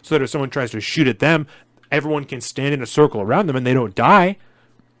armor so that if someone tries to shoot at them, everyone can stand in a circle around them and they don't die.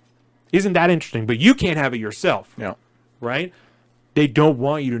 Isn't that interesting? But you can't have it yourself. Right? They don't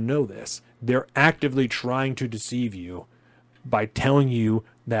want you to know this. They're actively trying to deceive you by telling you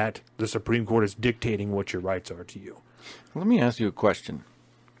that the Supreme Court is dictating what your rights are to you. Let me ask you a question.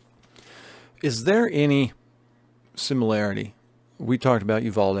 Is there any similarity? We talked about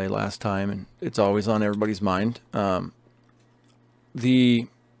Uvalde last time, and it's always on everybody's mind. The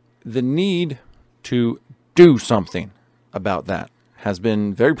need to do something about that has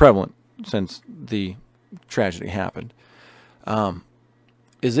been very prevalent since the tragedy happened. Do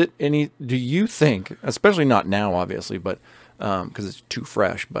you think, especially not now, obviously, but because it's too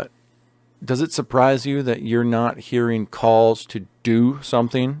fresh, but does it surprise you that you're not hearing calls to do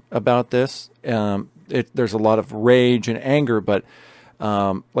something about this? There's a lot of rage and anger, but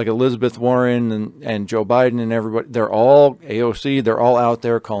like Elizabeth Warren and Joe Biden and everybody, they're all AOC, they're all out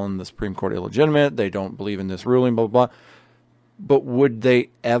there calling the Supreme Court illegitimate. They don't believe in this ruling, blah, blah, blah. But would they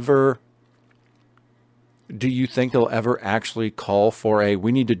ever... Do you think they'll ever actually call for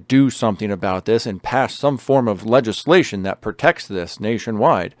we need to do something about this and pass some form of legislation that protects this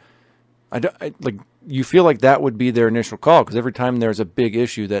nationwide? You feel like that would be their initial call because every time there's a big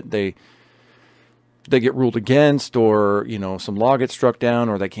issue that they get ruled against or, some law gets struck down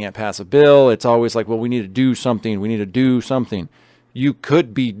or they can't pass a bill, it's always like, well, we need to do something. We need to do something. You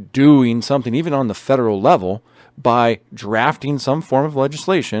could be doing something even on the federal level by drafting some form of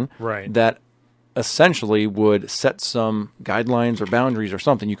legislation that essentially would set some guidelines or boundaries or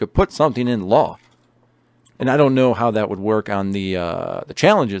something. You could put something in law. And I don't know how that would work on the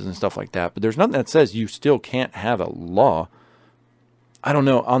challenges and stuff like that, but there's nothing that says you still can't have a law. I don't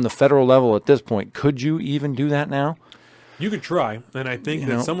know, on the federal level at this point, could you even do that now? You could try, and I think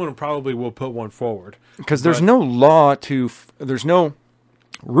that someone probably will put one forward. Because there's no law there's no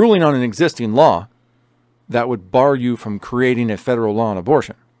ruling on an existing law that would bar you from creating a federal law on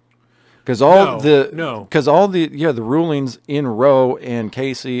abortion. Because the rulings in Roe and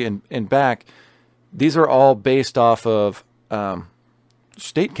Casey and back, these are all based off of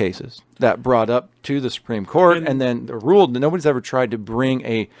state cases that brought up to the Supreme Court and then ruled. Nobody's ever tried to bring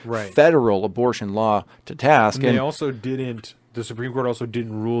a federal abortion law to task. And they also didn't. The Supreme Court also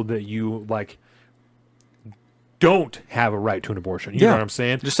didn't rule that you don't have a right to an abortion. You know what I'm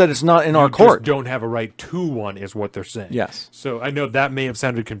saying? Just said it's not in our court. Don't have a right to one is what they're saying. Yes. So I know that may have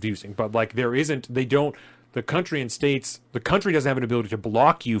sounded confusing, but there isn't. They don't. The country and states. The country doesn't have an ability to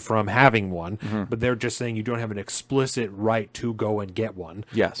block you from having one, but they're just saying you don't have an explicit right to go and get one.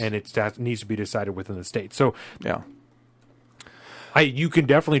 Yes. And that needs to be decided within the state. So yeah, you can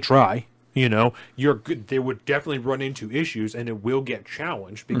definitely try. You're good. They would definitely run into issues, and it will get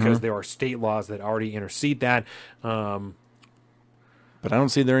challenged because there are state laws that already intercede that. But I don't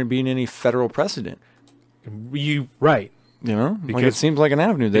see there being any federal precedent. Right? Because it seems like an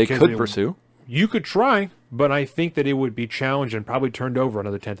avenue they could pursue. You could try, but I think that it would be challenged and probably turned over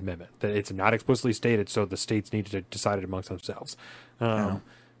under the 10th Amendment. That it's not explicitly stated, so the states need to decide it amongst themselves.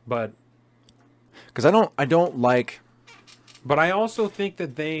 But because I don't like. But I also think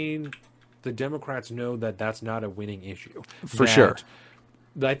that the Democrats know that that's not a winning issue. For sure.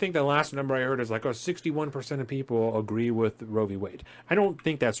 I think the last number I heard is 61% of people agree with Roe v. Wade. I don't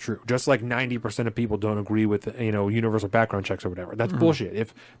think that's true. Just like 90% of people don't agree with universal background checks or whatever. That's bullshit.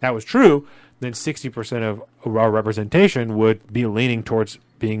 If that was true, then 60% of our representation would be leaning towards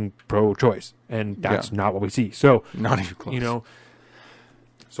being pro-choice, and that's not what we see. So not even close.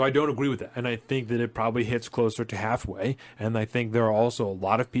 So I don't agree with that, and I think that it probably hits closer to halfway. And I think there are also a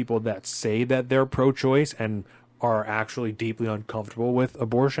lot of people that say that they're pro-choice and are actually deeply uncomfortable with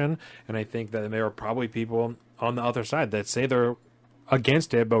abortion. And I think that there are probably people on the other side that say they're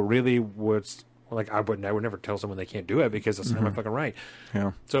against it, but really I would never tell someone they can't do it because that's not my fucking right.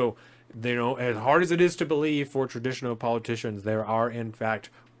 Yeah. So, as hard as it is to believe for traditional politicians, there are in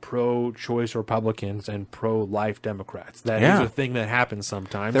fact pro-choice Republicans and pro-life Democrats. That is a thing that happens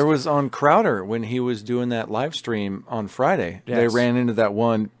sometimes. There was on Crowder when he was doing that live stream on Friday. Yes. They ran into that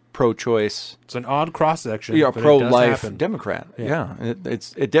one pro-choice. It's an odd cross-section. Yeah, pro-life Democrat. Yeah.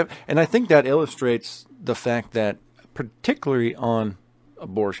 And I think that illustrates the fact that, particularly on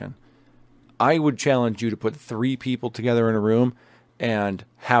abortion, I would challenge you to put 3 people together in a room and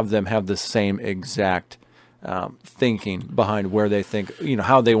have them have the same exact thinking behind where they think,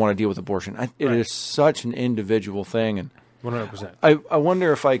 how they want to deal with abortion. It is such an individual thing. And 100%. I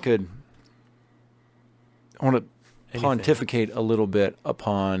wonder if I want to pontificate a little bit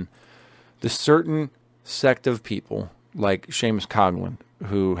upon the certain sect of people like Seamus Coghlan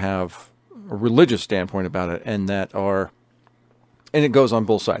who have a religious standpoint about it and that are, and it goes on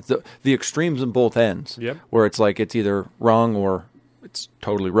both sides, the extremes in both ends, where it's it's either wrong or it's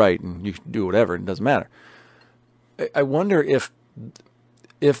totally right and you can do whatever, it doesn't matter. I wonder if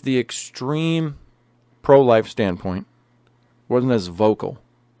the extreme pro-life standpoint wasn't as vocal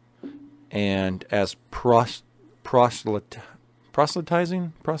and as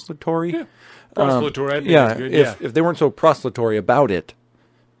proselytizing? Proselytory? Yeah. Proselytory, I think that's good. If they weren't so proselytory about it,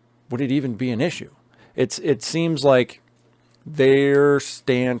 would it even be an issue? It seems like their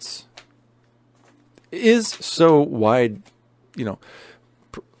stance is so wide,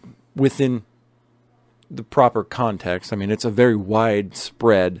 within the proper context. I mean, it's a very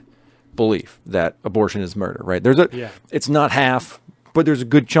widespread belief that abortion is murder, right? It's not half, but there's a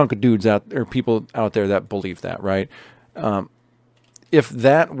good chunk of dudes people out there that believe that, right? If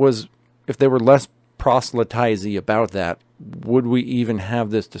they were less proselytizy about that, would we even have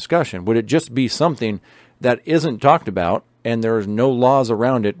this discussion? Would it just be something that isn't talked about and there's no laws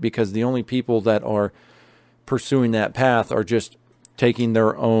around it because the only people that are pursuing that path are just taking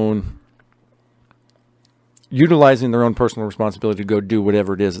utilizing their own personal responsibility to go do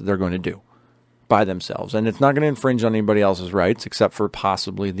whatever it is that they're going to do by themselves. And it's not going to infringe on anybody else's rights except for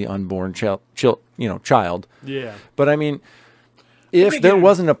possibly the unborn child. Yeah. But I mean, if there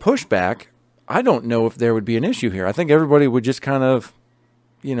wasn't a pushback, I don't know if there would be an issue here. I think everybody would just kind of,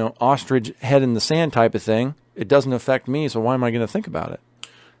 ostrich head in the sand type of thing. It doesn't affect me, so why am I going to think about it?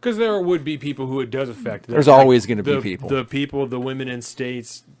 Because there would be people who it does affect. There's always going to be people. The women in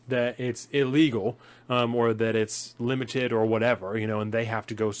states that it's illegal or that it's limited or whatever, and they have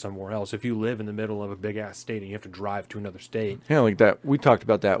to go somewhere else. If you live in the middle of a big-ass state and you have to drive to another state. Yeah, like that. We talked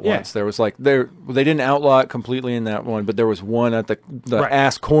about that once. There was they didn't outlaw it completely in that one, but there was one at the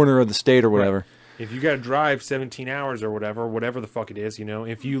ass corner of the state or whatever. Right. If you got to drive 17 hours or whatever the fuck it is,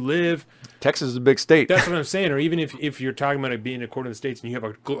 if you live... Texas is a big state. That's what I'm saying. Or even if you're talking about it being according to the states and you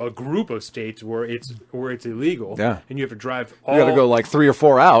have a group of states where it's illegal and you have to drive all... You got to go like 3 or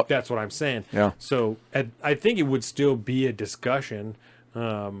 4 out. That's what I'm saying. Yeah. So I think it would still be a discussion,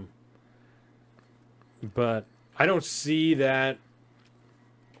 but I don't see that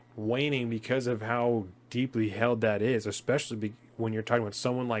waning because of how deeply held that is, especially when you're talking about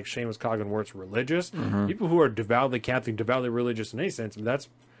someone like Seamus Coughlin, where it's religious. People who are devoutly Catholic, devoutly religious in any sense, that's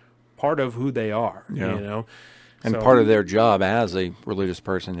part of who they are. And part of their job as a religious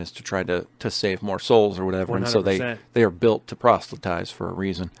person is to try to save more souls or whatever. 100%. And so they are built to proselytize for a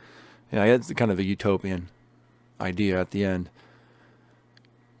reason. Yeah, it's kind of a utopian idea at the end.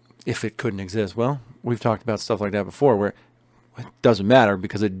 If it couldn't exist, well, we've talked about stuff like that before, where it doesn't matter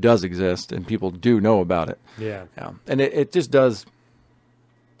because it does exist and people do know about it. Yeah. And it just does,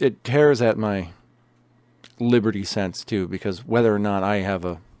 it tears at my liberty sense too, because whether or not I have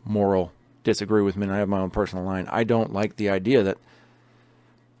a moral disagreement and I have my own personal line, I don't like the idea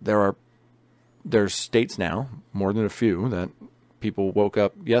that there's states now, more than a few, that people woke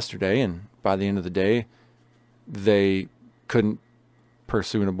up yesterday and by the end of the day, they couldn't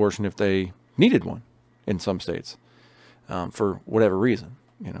pursue an abortion if they needed one in some states. For whatever reason,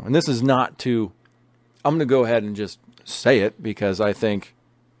 and this is not to, I'm going to go ahead and just say it because I think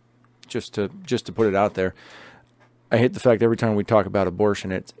just to put it out there, I hate the fact every time we talk about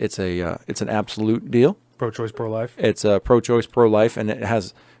abortion, it's an absolute deal. Pro-choice, pro-life. It's pro-choice, pro-life, and it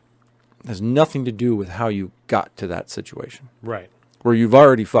has nothing to do with how you got to that situation. Right. Where you've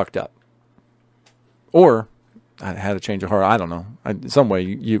already fucked up. Or I had a change of heart. I don't know. In some way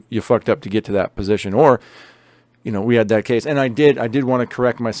you fucked up to get to that position, or we had that case, and I did want to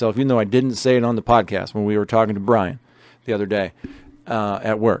correct myself, even though I didn't say it on the podcast when we were talking to Brian the other day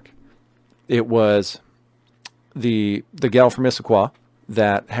at work. It was the gal from Issaquah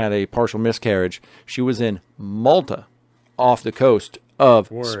that had a partial miscarriage. She was in Malta, off the coast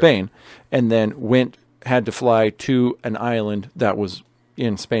of Spain, and then had to fly to an island that was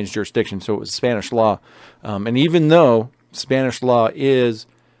in Spain's jurisdiction, so it was Spanish law. And even though Spanish law is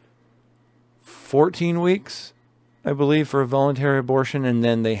 14 weeks, I believe, for a voluntary abortion, and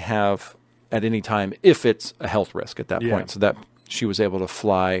then they have at any time if it's a health risk at that point. So that she was able to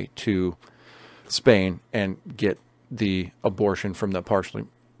fly to Spain and get the abortion from the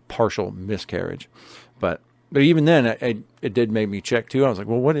partial miscarriage. But even then, it did make me check too. I was like,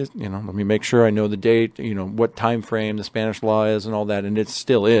 well, what is, let me make sure I know the date, what time frame the Spanish law is and all that. And it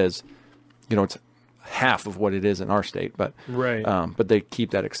still is, it's half of what it is in our state, but right. But they keep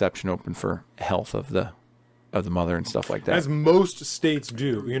that exception open for health of the mother and stuff like that. As most states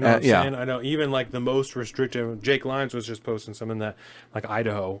do, what I'm yeah. saying? I know even like the most restrictive, Jake Lyons was just posting something that, like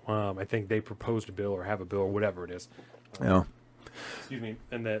Idaho, I think they proposed a bill or have a bill or whatever it is. Excuse me.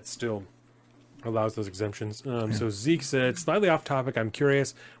 And that still allows those exemptions. So Zeke said, slightly off topic, I'm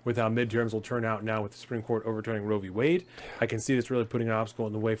curious with how midterms will turn out now with the Supreme Court overturning Roe v. Wade. I can see this really putting an obstacle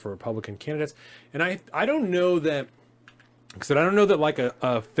in the way for Republican candidates. And I don't know that, because I don't know that like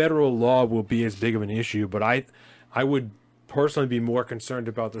a federal law will be as big of an issue, but I would personally be more concerned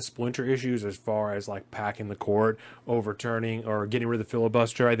about the splinter issues as far as like packing the court, overturning, or getting rid of the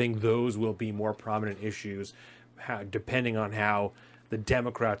filibuster. I think those will be more prominent issues depending on how the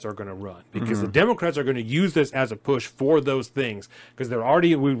Democrats are going to run, because the Democrats are going to use this as a push for those things, because they're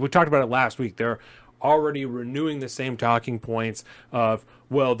already, we talked about it last week, they're already renewing the same talking points of,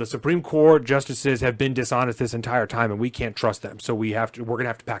 well, the Supreme Court justices have been dishonest this entire time and we can't trust them, so we're going to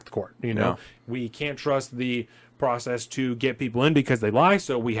have to pack the court. We can't trust the process to get people in because they lie,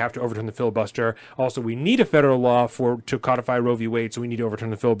 so we have to overturn the filibuster. Also, we need a federal law to codify Roe v. Wade, so we need to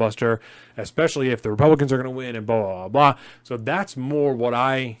overturn the filibuster, especially if the Republicans are going to win and blah, blah, blah. So that's more what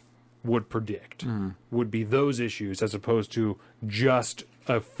I would predict would be those issues, as opposed to just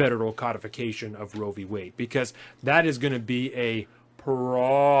a federal codification of Roe v. Wade, because that is going to be a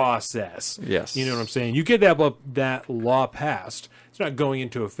process. Yes. You know what I'm saying? You get that law passed, it's not going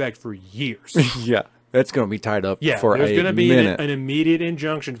into effect for years. Yeah. That's going to be tied up for a minute. There's going to be an immediate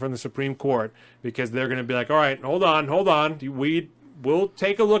injunction from the Supreme Court, because they're going to be like, all right, hold on. We'll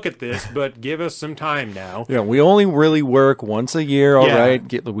take a look at this, but give us some time now. Yeah, we only really work once a year, all right?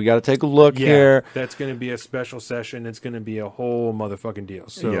 We got to take a look here. That's going to be a special session. It's going to be a whole motherfucking deal.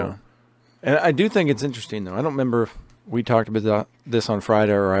 So, yeah. And I do think it's interesting, though. I don't remember if we talked about this on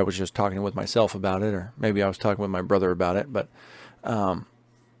Friday, or I was just talking with myself about it, or maybe I was talking with my brother about it, but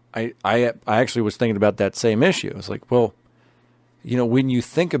I actually was thinking about that same issue. It's like, well, when you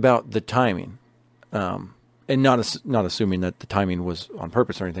think about the timing, and and not assuming that the timing was on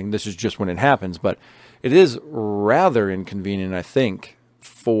purpose or anything. This is just when it happens, but it is rather inconvenient, I think,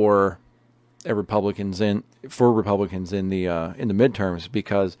 for Republicans in the midterms,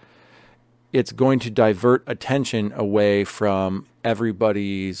 because it's going to divert attention away from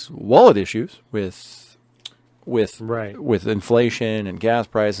everybody's wallet issues with inflation and gas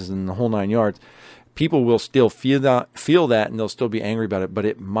prices and the whole 9 yards. People will still feel that, and they'll still be angry about it, but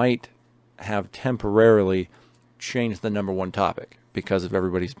it might have temporarily changed the number one topic because of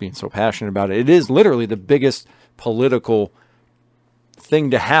everybody's being so passionate about it. It is literally the biggest political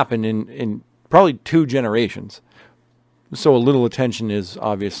thing to happen in probably 2 generations. So a little attention is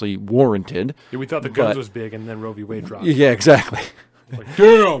obviously warranted. Yeah, we thought the guns was big, and then Roe v. Wade dropped. Yeah, exactly. Like,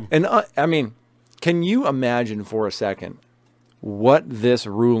 damn! And I mean, can you imagine for a second what this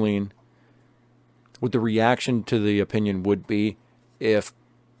ruling, what the reaction to the opinion would be if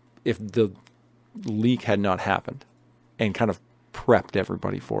the leak had not happened and kind of prepped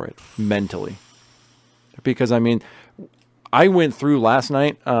everybody for it mentally? Because, I mean, I went through last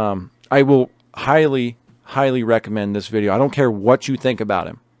night. I will highly recommend this video. I don't care what you think about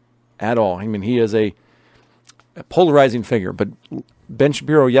him at all. I mean, he is a polarizing figure. But Ben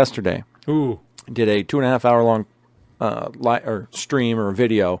Shapiro yesterday did a 2.5 hour long stream or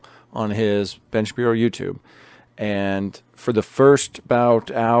video on his Ben Shapiro YouTube. And for the first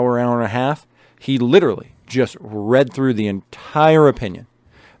about hour and a half, he literally just read through the entire opinion.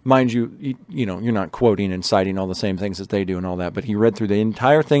 Mind you, you know, you're not quoting and citing all the same things that they do and all that, but he read through the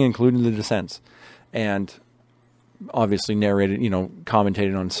entire thing, including the dissents, and obviously narrated, you know,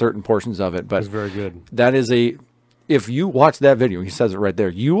 commentated on certain portions of it. But it's very good. That is if you watch that video, he says it right there,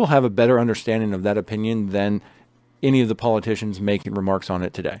 you will have a better understanding of that opinion than any of the politicians making remarks on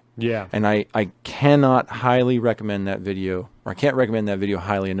it today. Yeah. And I cannot highly recommend that video, or I can't recommend that video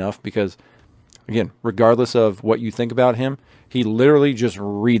highly enough, because, again, regardless of what you think about him, he literally just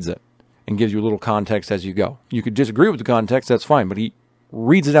reads it and gives you a little context as you go. You could disagree with the context, that's fine, but he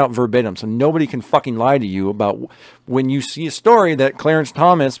reads it out verbatim, so nobody can fucking lie to you about when you see a story that Clarence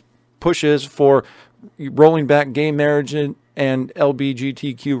Thomas pushes for rolling back gay marriage and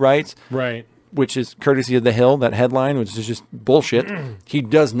LGBTQ rights. Right. Which is courtesy of The Hill, that headline, which is just bullshit. He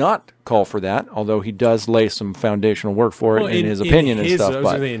does not call for that, although he does lay some foundational work for it in his opinion and stuff.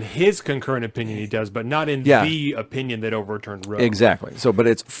 But in his concurrent opinion, he does, but not in the opinion that overturned Roe. Exactly. So, but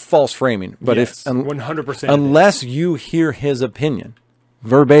it's false framing. But yes, 100%. Unless you hear his opinion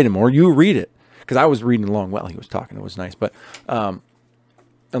verbatim or you read it, because I was reading along while he was talking, it was nice. But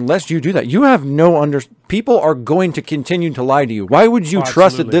unless you do that, you have people are going to continue to lie to you. Why would you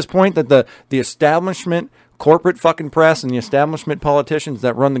trust at this point that the establishment, corporate fucking press, and the establishment politicians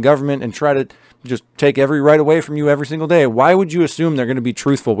that run the government and try to just take every right away from you every single day, why would you assume they're going to be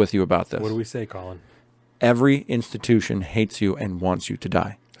truthful with you about this? What do we say, Colin? Every institution hates you and wants you to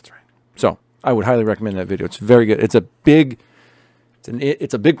die. That's right. So I would highly recommend that video. It's very good. It's a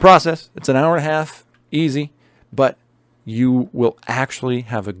big process. It's an hour and a half, easy, but you will actually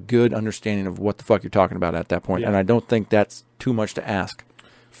have a good understanding of what the fuck you're talking about at that point. Yeah. And I don't think that's too much to ask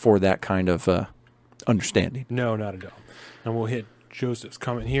for that kind of understanding. No, not at all. And we'll hit Joseph's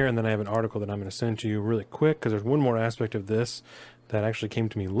comment here, and then I have an article that I'm going to send to you really quick, because there's one more aspect of this that actually came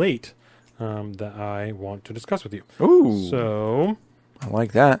to me late that I want to discuss with you. Ooh. So I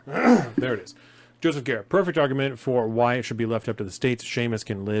like that. There it is. Joseph Garrett, perfect argument for why it should be left up to the states. Seamus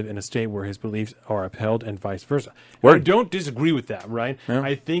can live in a state where his beliefs are upheld and vice versa. I don't disagree with that, right? Yeah.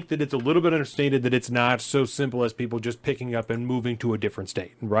 I think that it's a little bit understated that it's not so simple as people just picking up and moving to a different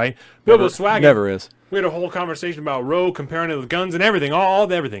state, right? Bilbo Swaggart. Never is. We had a whole conversation about Roe, comparing it with guns and everything,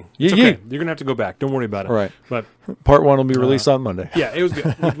 all everything. It's okay. You're going to have to go back. Don't worry about it. All right. But Part 1 will be released on Monday. Yeah, it was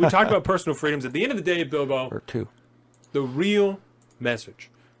good. We talked about personal freedoms. At the end of the day, Bilbo, or 2. The real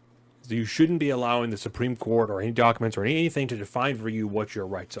message is that you shouldn't be allowing the Supreme Court or any documents or anything to define for you what your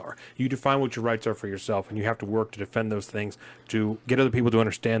rights are. You define what your rights are for yourself, and you have to work to defend those things, to get other people to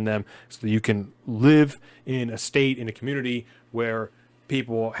understand them, so that you can live in a state, in a community where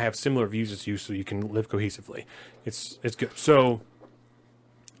people have similar views as you, so you can live cohesively. It's good. So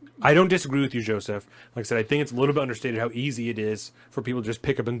I don't disagree with you, Joseph. Like I said, I think it's a little bit understated how easy it is for people to just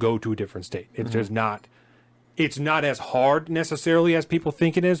pick up and go to a different state. It's just not. It's not as hard necessarily as people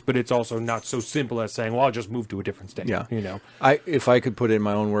think it is, but it's also not so simple as saying, well, I'll just move to a different state. Yeah. You know, if I could put it in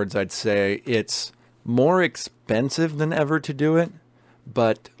my own words, I'd say it's more expensive than ever to do it,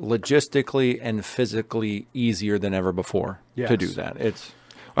 but logistically and physically easier than ever before to do that.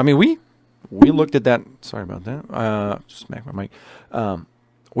 We looked at that. Sorry about that. Just smack my mic.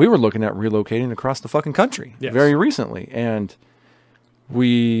 We were looking at relocating across the fucking country very recently, and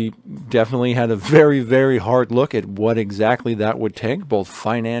We definitely had a very, very hard look at what exactly that would take, both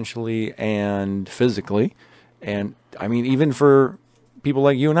financially and physically. And I mean, even for people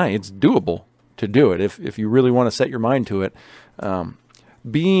like you and I, it's doable to do it if you really want to set your mind to it.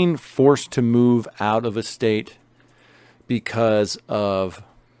 Being forced to move out of a state because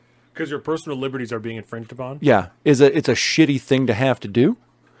your personal liberties are being infringed upon. Yeah, it's a shitty thing to have to do.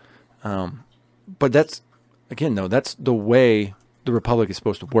 But that's the way the Republic is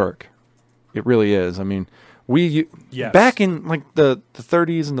supposed to work. It really is. I mean, back in like the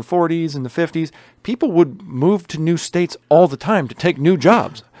 30s and the 40s and the 50s, people would move to new states all the time to take new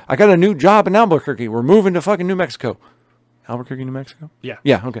jobs. I got a new job in Albuquerque. We're moving to fucking New Mexico. Albuquerque, New Mexico? Yeah.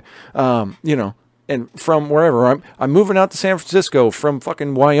 Yeah, okay. And from wherever. I'm moving out to San Francisco from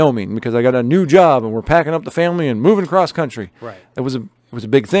fucking Wyoming because I got a new job and we're packing up the family and moving across country. Right. It was a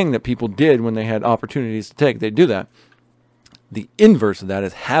big thing that people did when they had opportunities to take. They'd do that. The inverse of that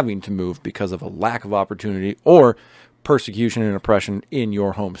is having to move because of a lack of opportunity or persecution and oppression in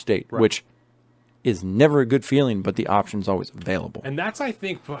your home state, which is never a good feeling, but the option's always available. And that's, I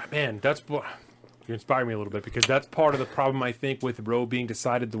think, man, you inspire me a little bit because that's part of the problem, I think, with Roe being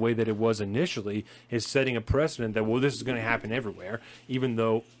decided the way that it was initially, is setting a precedent that, well, this is going to happen everywhere, even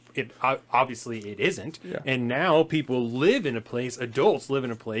though it obviously it isn't. Yeah. And now people adults live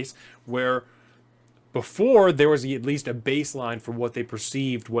in a place where before there was at least a baseline for what they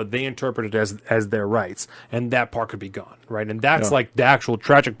perceived, what they interpreted as their rights, and that part could be gone, right? And that's like the actual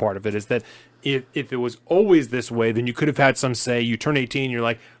tragic part of it, is that if it was always this way, then you could have had some say, you turn 18, you're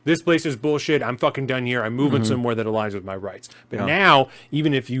like, this place is bullshit, I'm fucking done here, I'm moving somewhere that aligns with my rights. But now,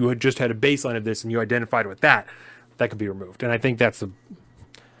 even if you had just had a baseline of this and you identified with that could be removed. And I think that's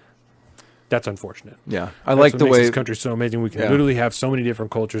unfortunate. Yeah. I like the way this country so amazing. We can literally have so many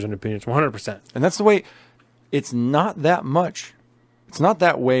different cultures and opinions, 100%. And that's the way. It's not that much. It's not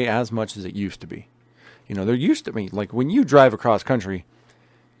that way as much as it used to be. There used to be, like, when you drive across country,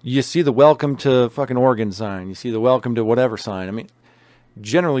 you see the welcome to fucking Oregon sign. You see the welcome to whatever sign. I mean,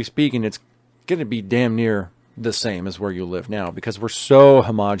 generally speaking, it's going to be damn near the same as where you live now because we're so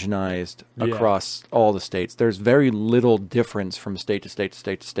homogenized across all the states. There's very little difference from state to state to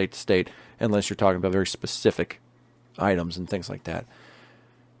state to state to state unless you're talking about very specific items and things like that.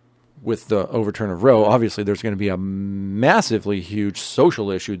 With the overturn of Roe, obviously there's going to be a massively huge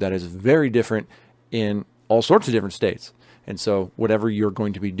social issue that is very different in all sorts of different states. And so whatever you're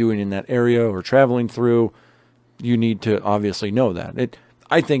going to be doing in that area or traveling through, you need to obviously know that.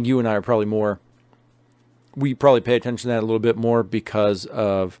 I think you and I are probably we probably pay attention to that a little bit more because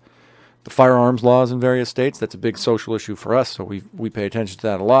of the firearms laws in various states. That's a big social issue for us, so we pay attention to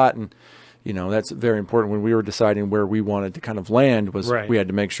that a lot. And that's very important. When we were deciding where we wanted to kind of land, we had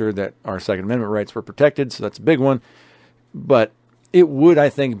to make sure that our Second Amendment rights were protected, so that's a big one. But it would, I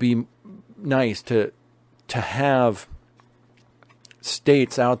think, be nice to have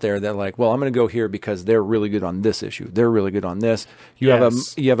states out there that, like, well, I'm going to go here because they're really good on this issue. They're really good on this. You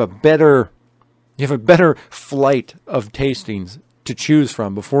have a better flight of tastings to choose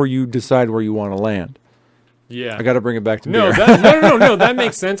from before you decide where you want to land. Yeah, I got to bring it back to beer. No. That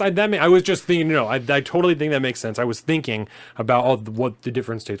makes sense. I was just thinking. I totally think that makes sense. I was thinking about what the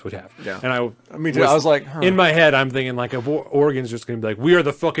different states would have. Yeah, and I was like, in my head, I'm thinking like, Oregon's just going to be like, we are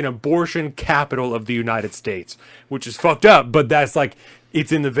the fucking abortion capital of the United States, which is fucked up. But that's like,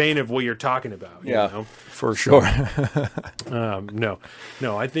 it's in the vein of what you're talking about. Yeah, you know? For sure. No,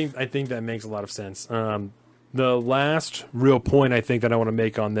 I think that makes a lot of sense. The last real point I think that I want to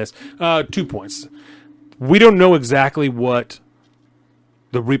make on this, 2 points. We don't know exactly what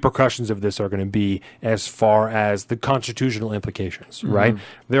the repercussions of this are going to be as far as the constitutional implications, right?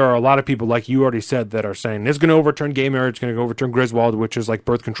 There are a lot of people, like you already said, that are saying this is going to overturn gay marriage, it's going to overturn Griswold, which is like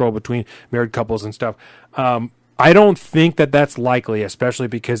birth control between married couples and stuff. I don't think that that's likely, especially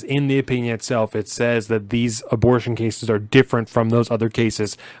because in the opinion itself, it says that these abortion cases are different from those other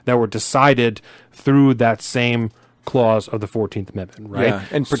cases that were decided through that same clause of the 14th Amendment, right? Yeah,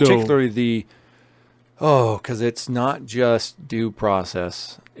 and particularly because it's not just due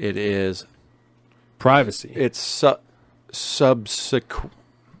process. It is privacy. It's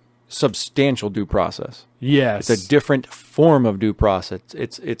substantial due process. Yes. It's a different form of due process.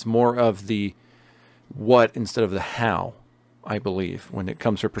 It's more of the what instead of the how, I believe, when it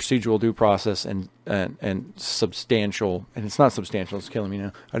comes to procedural due process and substantial, and it's not substantial, it's killing me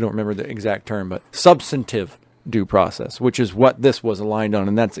now. I don't remember the exact term, but substantive due process, which is what this was aligned on,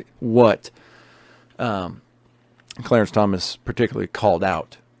 and that's what Clarence Thomas particularly called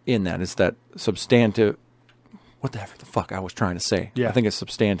out in that. It's that substantive, what the fuck I was trying to say. Yeah. I think it's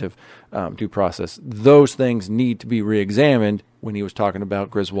substantive due process. Those things need to be reexamined when he was talking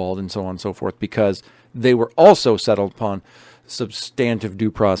about Griswold and so on and so forth, because they were also settled upon substantive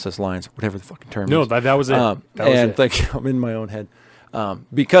due process lines, whatever the fucking term No, is. that was it. Like, I'm in my own head.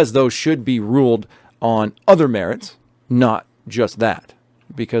 Because those should be ruled on other merits, not just that.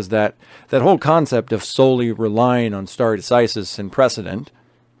 Because that whole concept of solely relying on stare decisis and precedent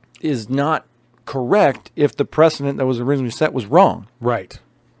is not correct if the precedent that was originally set was wrong. Right.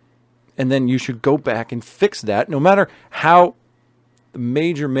 And then you should go back and fix that, no matter how. The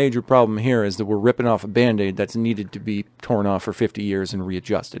major problem here is that we're ripping off a Band-Aid that's needed to be torn off for 50 years and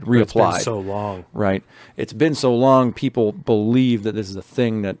readjusted, reapplied. It's been so long. Right. It's been so long, people believe that this is a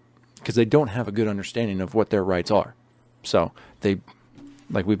thing that, because they don't have a good understanding of what their rights are. So they,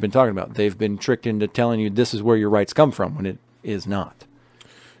 like we've been talking about, they've been tricked into telling you this is where your rights come from when it is not.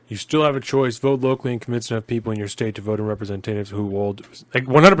 You still have a choice. Vote locally and convince enough people in your state to vote in representatives who will, like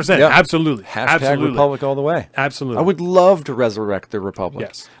 100%. Yeah. Absolutely. Hashtag Absolutely. Republic all the way. Absolutely. I would love to resurrect the Republic.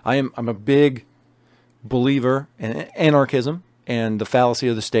 Yes. I'm a big believer in anarchism and the fallacy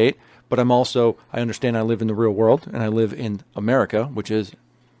of the state, but I understand I live in the real world and I live in America, which is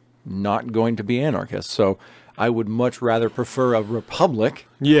not going to be anarchist. So I would much rather prefer a republic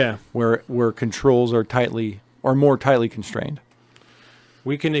Yeah. where controls are more tightly constrained.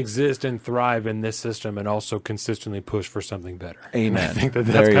 We can exist and thrive in this system and also consistently push for something better. Amen. I think that's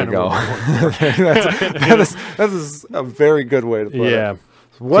there you kind go. of that is a very good way to put it. Yeah.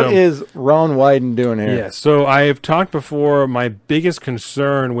 What is Ron Wyden doing here? Yeah, so I have talked before. My biggest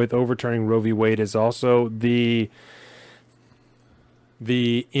concern with overturning Roe v. Wade is also the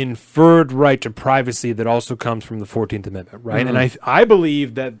inferred right to privacy that also comes from the 14th Amendment, right? Mm-hmm. And I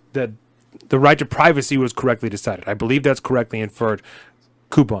believe that the right to privacy was correctly decided. I believe that's correctly inferred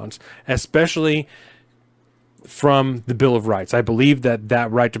coupons, especially from the Bill of Rights. I believe that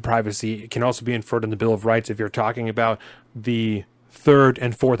right to privacy can also be inferred in the Bill of Rights if you're talking about the Third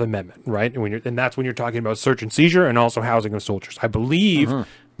and Fourth Amendment, right? And that's when you're talking about search and seizure and also housing of soldiers. I believe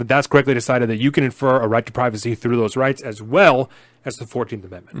that that's correctly decided, that you can infer a right to privacy through those rights as well as the 14th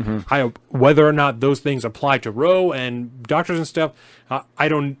Amendment. Whether or not those things apply to Roe and doctors and stuff, I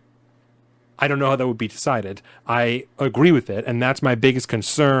don't know how that would be decided. I agree with it, and that's my biggest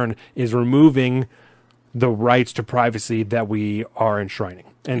concern, is removing the rights to privacy that we are enshrining.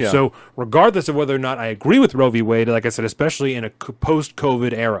 And so regardless of whether or not I agree with Roe v. Wade, like I said, especially in a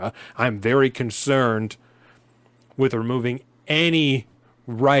post-COVID era, I'm very concerned with removing any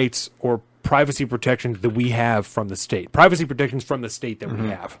rights or privacy protections that we have from the state. Privacy protections from the state that we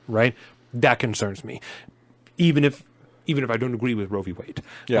have, right? That concerns me. Even if I don't agree with Roe v. Wade.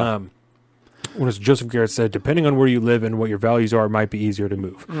 Yeah. When as Joseph Garrett said, depending on where you live and what your values are, it might be easier to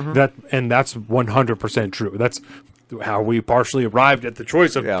move. That's 100% true. That's how we partially arrived at the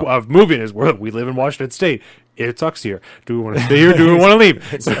choice of moving, is where we live in Washington State. It sucks here. Do we want to stay here? Do we want to leave?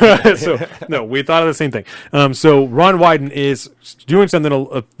 So no, we thought of the same thing. So Ron Wyden is doing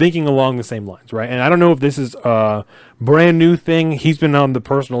something, thinking along the same lines, right? And I don't know if this is a brand new thing. He's been on the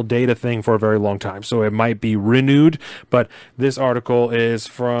personal data thing for a very long time, so it might be renewed. But this article is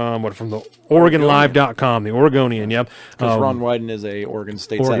from the OregonLive.com, the Oregonian. Yep. Because Ron Wyden is a Oregon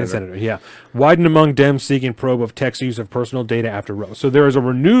State Senator. Yeah. Wyden among Dems seeking probe of tech's use of personal data after Roe. So there is a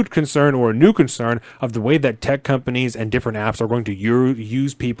renewed concern, or a new concern, of the way that tech companies and different apps are going to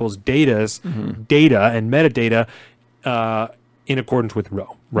use people's data and metadata in accordance with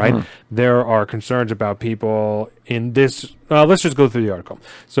Roe, right? There are concerns about people in this. Let's just go through the article.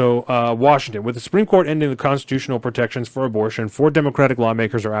 So, Washington, with the Supreme Court ending the constitutional protections for abortion, 4 Democratic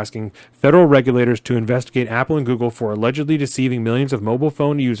lawmakers are asking federal regulators to investigate Apple and Google for allegedly deceiving millions of mobile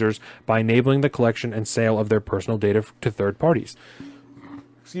phone users by enabling the collection and sale of their personal data to third parties.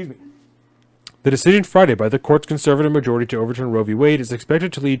 Excuse me. The decision Friday by the court's conservative majority to overturn Roe v. Wade is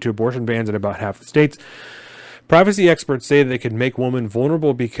expected to lead to abortion bans in about half the states. Privacy experts say they could make women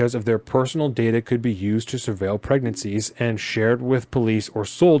vulnerable because of their personal data could be used to surveil pregnancies and shared with police or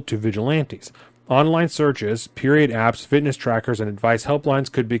sold to vigilantes. Online searches, period apps, fitness trackers, and advice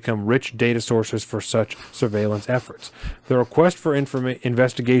helplines could become rich data sources for such surveillance efforts. The request for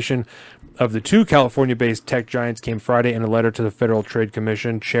investigation of the 2 California-based tech giants came Friday in a letter to the Federal Trade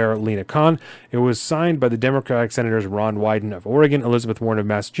Commission Chair Lina Khan. It was signed by the Democratic Senators Ron Wyden of Oregon, Elizabeth Warren of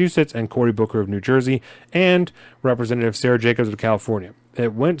Massachusetts, and Cory Booker of New Jersey, and Representative Sarah Jacobs of California.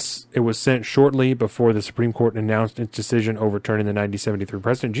 It was sent shortly before the Supreme Court announced its decision overturning the 1973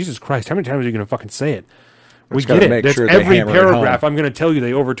 precedent. Jesus Christ, how many times are you going to fucking say it? We get it. That's every paragraph. I'm going to tell you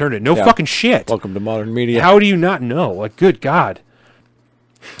they overturned it. No fucking shit. Welcome to modern media. How do you not know? Like, good God.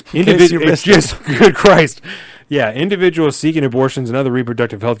 It's just, good Christ. Yeah, individuals seeking abortions and other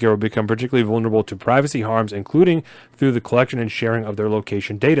reproductive health care will become particularly vulnerable to privacy harms, including through the collection and sharing of their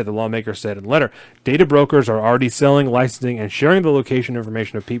location data, the lawmaker said in a letter. Data brokers are already selling, licensing, and sharing the location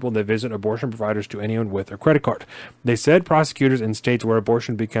information of people that visit abortion providers to anyone with a credit card. They said prosecutors in states where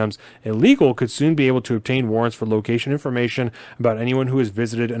abortion becomes illegal could soon be able to obtain warrants for location information about anyone who has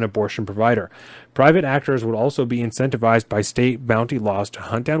visited an abortion provider. Private actors would also be incentivized by state bounty laws to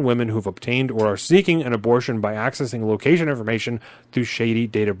hunt down women who have obtained or are seeking an abortion by accessing location information through shady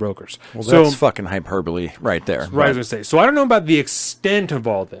data brokers. Well, that's fucking hyperbole right there. Right, I was going to say. So I don't know about the extent of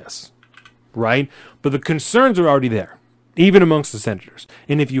all this, right? But the concerns are already there, even amongst the senators.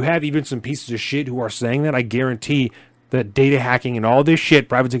 And if you have even some pieces of shit who are saying that, I guarantee that data hacking and all this shit,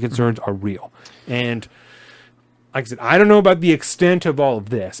 privacy concerns are real. And like I said, I don't know about the extent of all of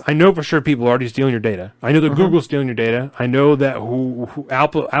this. I know for sure people are already stealing your data. I know that Google's stealing your data. I know that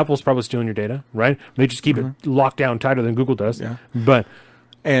Apple's probably stealing your data, right? They just keep it locked down tighter than Google does. Yeah. But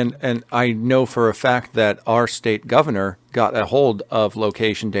And I know for a fact that our state governor got a hold of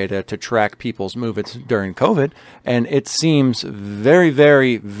location data to track people's movements during COVID. And it seems very,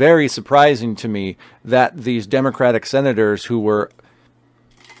 very, very surprising to me that these Democratic senators who were,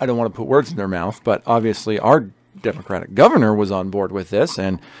 I don't want to put words in their mouth, but obviously our Democratic governor was on board with this,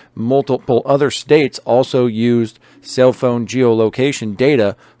 and multiple other states also used cell phone geolocation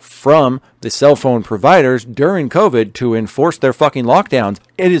data from the cell phone providers during COVID to enforce their fucking lockdowns.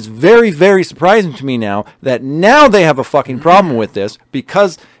 It is very, very surprising to me now that now they have a fucking problem with this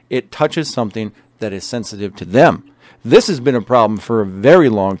because it touches something that is sensitive to them. This has been a problem for a very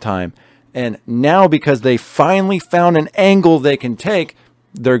long time, and now because they finally found an angle they can take,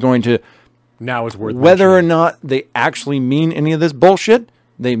 they're going to, now it's worth whether or mentioning. not they actually mean any of this bullshit,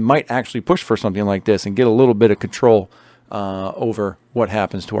 they might actually push for something like this and get a little bit of control over what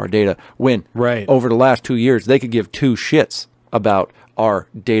happens to our data. When over the last 2 years, they could give two shits about our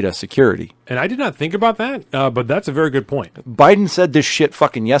data security. And I did not think about that, but that's a very good point. Biden said this shit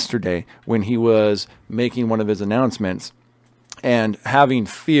fucking yesterday when he was making one of his announcements, and having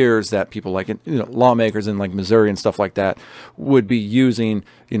fears that people like lawmakers in like Missouri and stuff like that would be using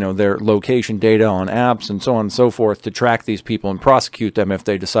their location data on apps and so on and so forth to track these people and prosecute them if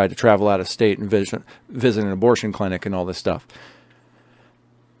they decide to travel out of state and visit an abortion clinic and all this stuff.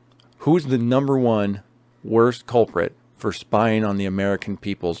 Who's the number one worst culprit for spying on the American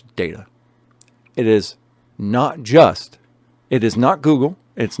people's data? It is not Google,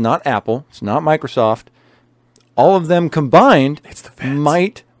 it's not Apple, it's not Microsoft. All of them combined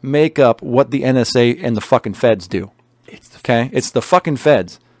might make up what the NSA and the fucking feds do. It's the fucking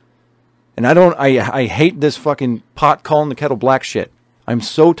feds. And I hate this fucking pot calling the kettle black shit. I'm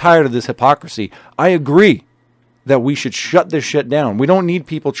so tired of this hypocrisy. I agree that we should shut this shit down. We don't need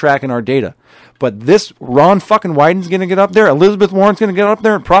people tracking our data. But this Ron fucking Wyden's going to get up there, Elizabeth Warren's going to get up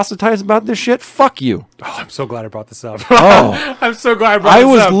there and proselytize about this shit? Fuck you. Oh, I'm so glad I brought this up. Oh. I'm so glad I brought this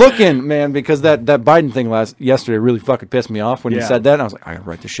up. I was looking, man, because that Biden thing yesterday really fucking pissed me off when he said that. And I was like, I got to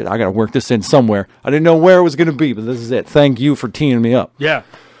write this shit. I got to work this in somewhere. I didn't know where it was going to be, but this is it. Thank you for teeing me up. Yeah.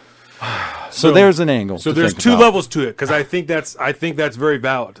 So there's an angle. So there's two levels to it, because I think that's very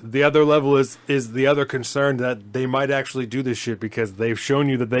valid. The other level is the other concern that they might actually do this shit because they've shown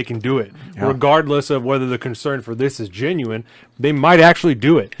you that they can do it, regardless of whether the concern for this is genuine. They might actually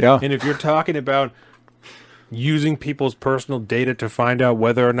do it. Yeah. And if you're talking about using people's personal data to find out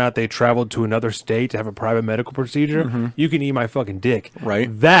whether or not they traveled to another state to have a private medical procedure, you can eat my fucking dick. Right.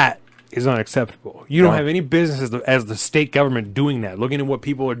 That is unacceptable. You don't have any business as the state government doing that, looking at what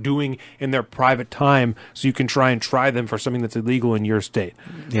people are doing in their private time so you can try them for something that's illegal in your state.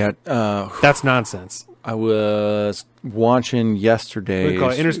 Yeah. That's nonsense. I was watching yesterday. We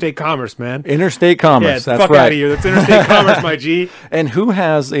call it interstate commerce, man. Interstate commerce, yeah, that's fuck right. out of here. That's interstate commerce, my G. And who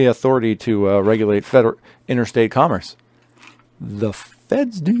has the authority to regulate interstate commerce? The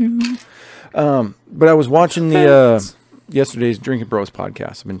feds do. But I was watching the yesterday's Drinking Bros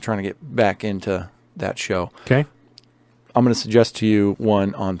podcast. I've been trying to get back into that show. Okay. I'm going to suggest to you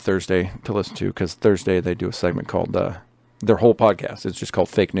one on Thursday to listen to, because Thursday they do a segment called their whole podcast. It's just called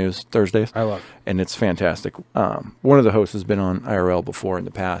Fake News Thursdays. I love it. And it's fantastic. One of the hosts has been on IRL before in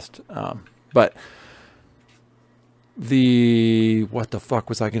the past. But what the fuck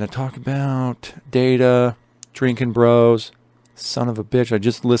was I going to talk about? Data, Drinking Bros. Son of a bitch. I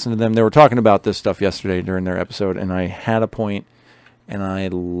just listened to them. They were talking about this stuff yesterday during their episode, and I had a point, and I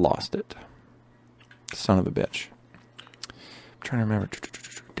lost it. Son of a bitch. I'm trying to remember.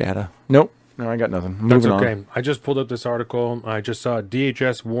 Data. Nope. No, I got nothing. That's Moving okay. on. I just pulled up this article. I just saw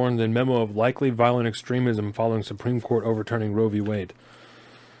DHS warned in memo of likely violent extremism following Supreme Court overturning Roe v. Wade.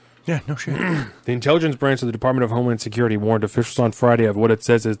 Yeah, no shit. The intelligence branch of the Department of Homeland Security warned officials on Friday of what it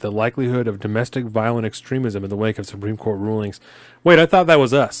says is the likelihood of domestic violent extremism in the wake of Supreme Court rulings. Wait, I thought that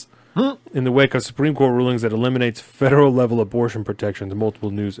was us. In the wake of Supreme Court rulings that eliminates federal-level abortion protections, multiple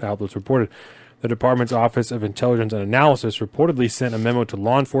news outlets reported. The department's Office of Intelligence and Analysis reportedly sent a memo to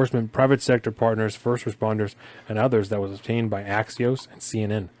law enforcement, private sector partners, first responders, and others that was obtained by Axios and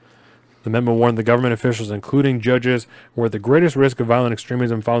CNN. The memo warned the government officials, including judges, were at the greatest risk of violent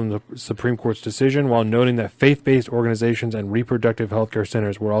extremism following the Supreme Court's decision, while noting that faith-based organizations and reproductive health care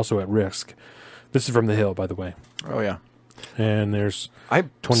centers were also at risk. This is from The Hill, by the way. Oh, yeah. And there's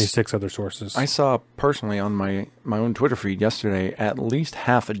 26 other sources. I saw personally on my own Twitter feed yesterday at least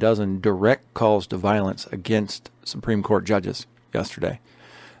half a dozen direct calls to violence against Supreme Court judges yesterday,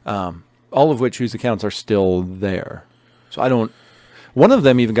 all of which whose accounts are still there. So I don't... One of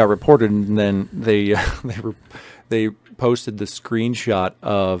them even got reported, and then they posted the screenshot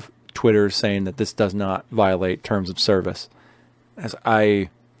of Twitter saying that this does not violate terms of service. As I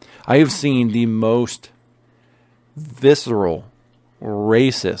have seen the most visceral,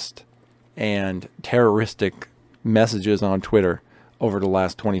 racist, and terroristic messages on Twitter over the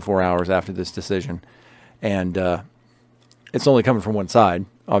last 24 hours after this decision, and it's only coming from one side,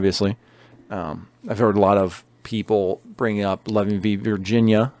 obviously. I've heard a lot of people bring up Loving v.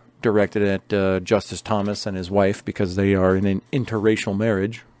 Virginia, directed at Justice Thomas and his wife because they are in an interracial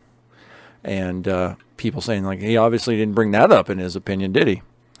marriage. And people saying, like, he obviously didn't bring that up in his opinion, did he?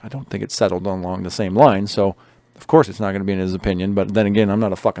 I don't think it's settled along the same line, so of course it's not going to be in his opinion. But then again, I'm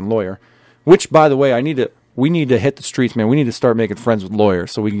not a fucking lawyer. Which, by the way, we need to hit the streets, man. We need to start making friends with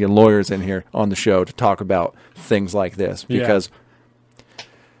lawyers so we can get lawyers in here on the show to talk about things like this. Because...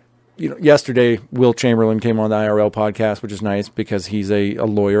 yesterday, Will Chamberlain came on the IRL podcast, which is nice because he's a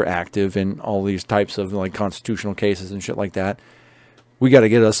lawyer active in all these types of like constitutional cases and shit like that. We got to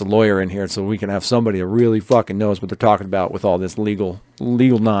get us a lawyer in here so we can have somebody that really fucking knows what they're talking about with all this legal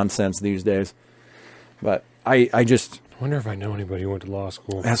nonsense these days. But I just wonder if I know anybody who went to law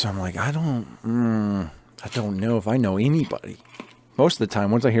school. That's why I'm like, I don't know if I know anybody. Most of the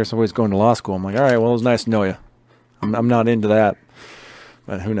time, once I hear somebody's going to law school, I'm like, all right, well, it was nice to know you. I'm not into that.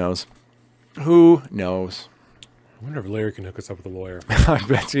 But who knows? Who knows? I wonder if Larry can hook us up with a lawyer. I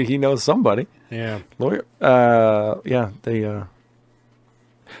bet you he knows somebody. Yeah. Lawyer. Yeah, they...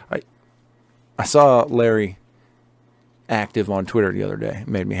 I saw Larry active on Twitter the other day. It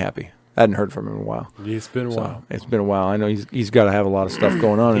made me happy. I hadn't heard from him in a while. It's been a while. It's been a while. I know he's got to have a lot of stuff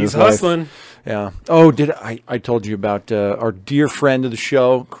going on in his hustling. Life. Yeah. Oh, I told you about our dear friend of the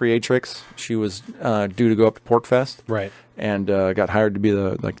show, Creatrix. She was due to go up to PorcFest. Right. And got hired to be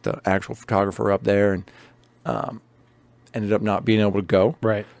the actual photographer up there, and ended up not being able to go.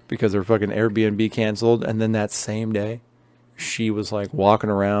 Right. Because her fucking Airbnb canceled. And then that same day, she was like walking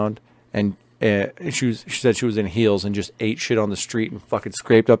around, and she said she was in heels and just ate shit on the street and fucking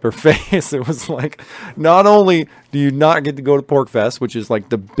scraped up her face. It was like, not only do you not get to go to PorcFest, which is like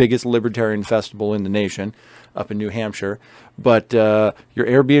the biggest libertarian festival in the nation up in New Hampshire, but your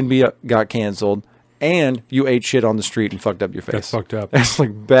Airbnb got canceled and you ate shit on the street and fucked up your face. That's fucked up. It's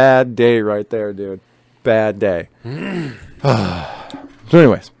like bad day right there, dude. Bad day. So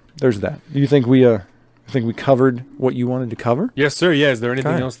anyways, there's that. Do you think we covered what you wanted to cover? Yes, sir. Yeah. Is there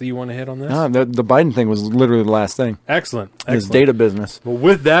anything else that you want to hit on this? The Biden thing was literally the last thing. Excellent. His data business. Well,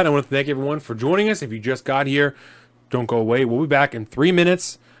 with that, I want to thank everyone for joining us. If you just got here, don't go away. We'll be back in 3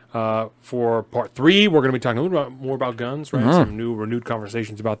 minutes for part 3. We're going to be talking a little bit more about guns, right? Some renewed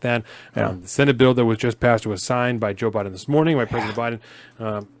conversations about that. Yeah. The Senate bill that was just passed was signed by Joe Biden this morning, by President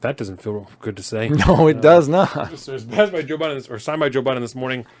Biden. That doesn't feel good to say. No, it does not. So it's passed by Joe Biden, or signed by Joe Biden this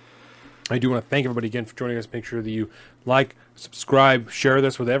morning. I do want to thank everybody again for joining us. Make sure that you like, subscribe, share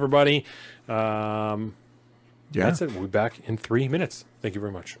this with everybody. That's it. We'll be back in 3 minutes. Thank you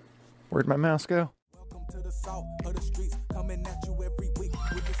very much. Where'd my mouse go? Welcome to the south of the streets, coming at you every week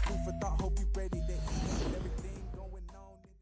with this food for thought. Hope you ready.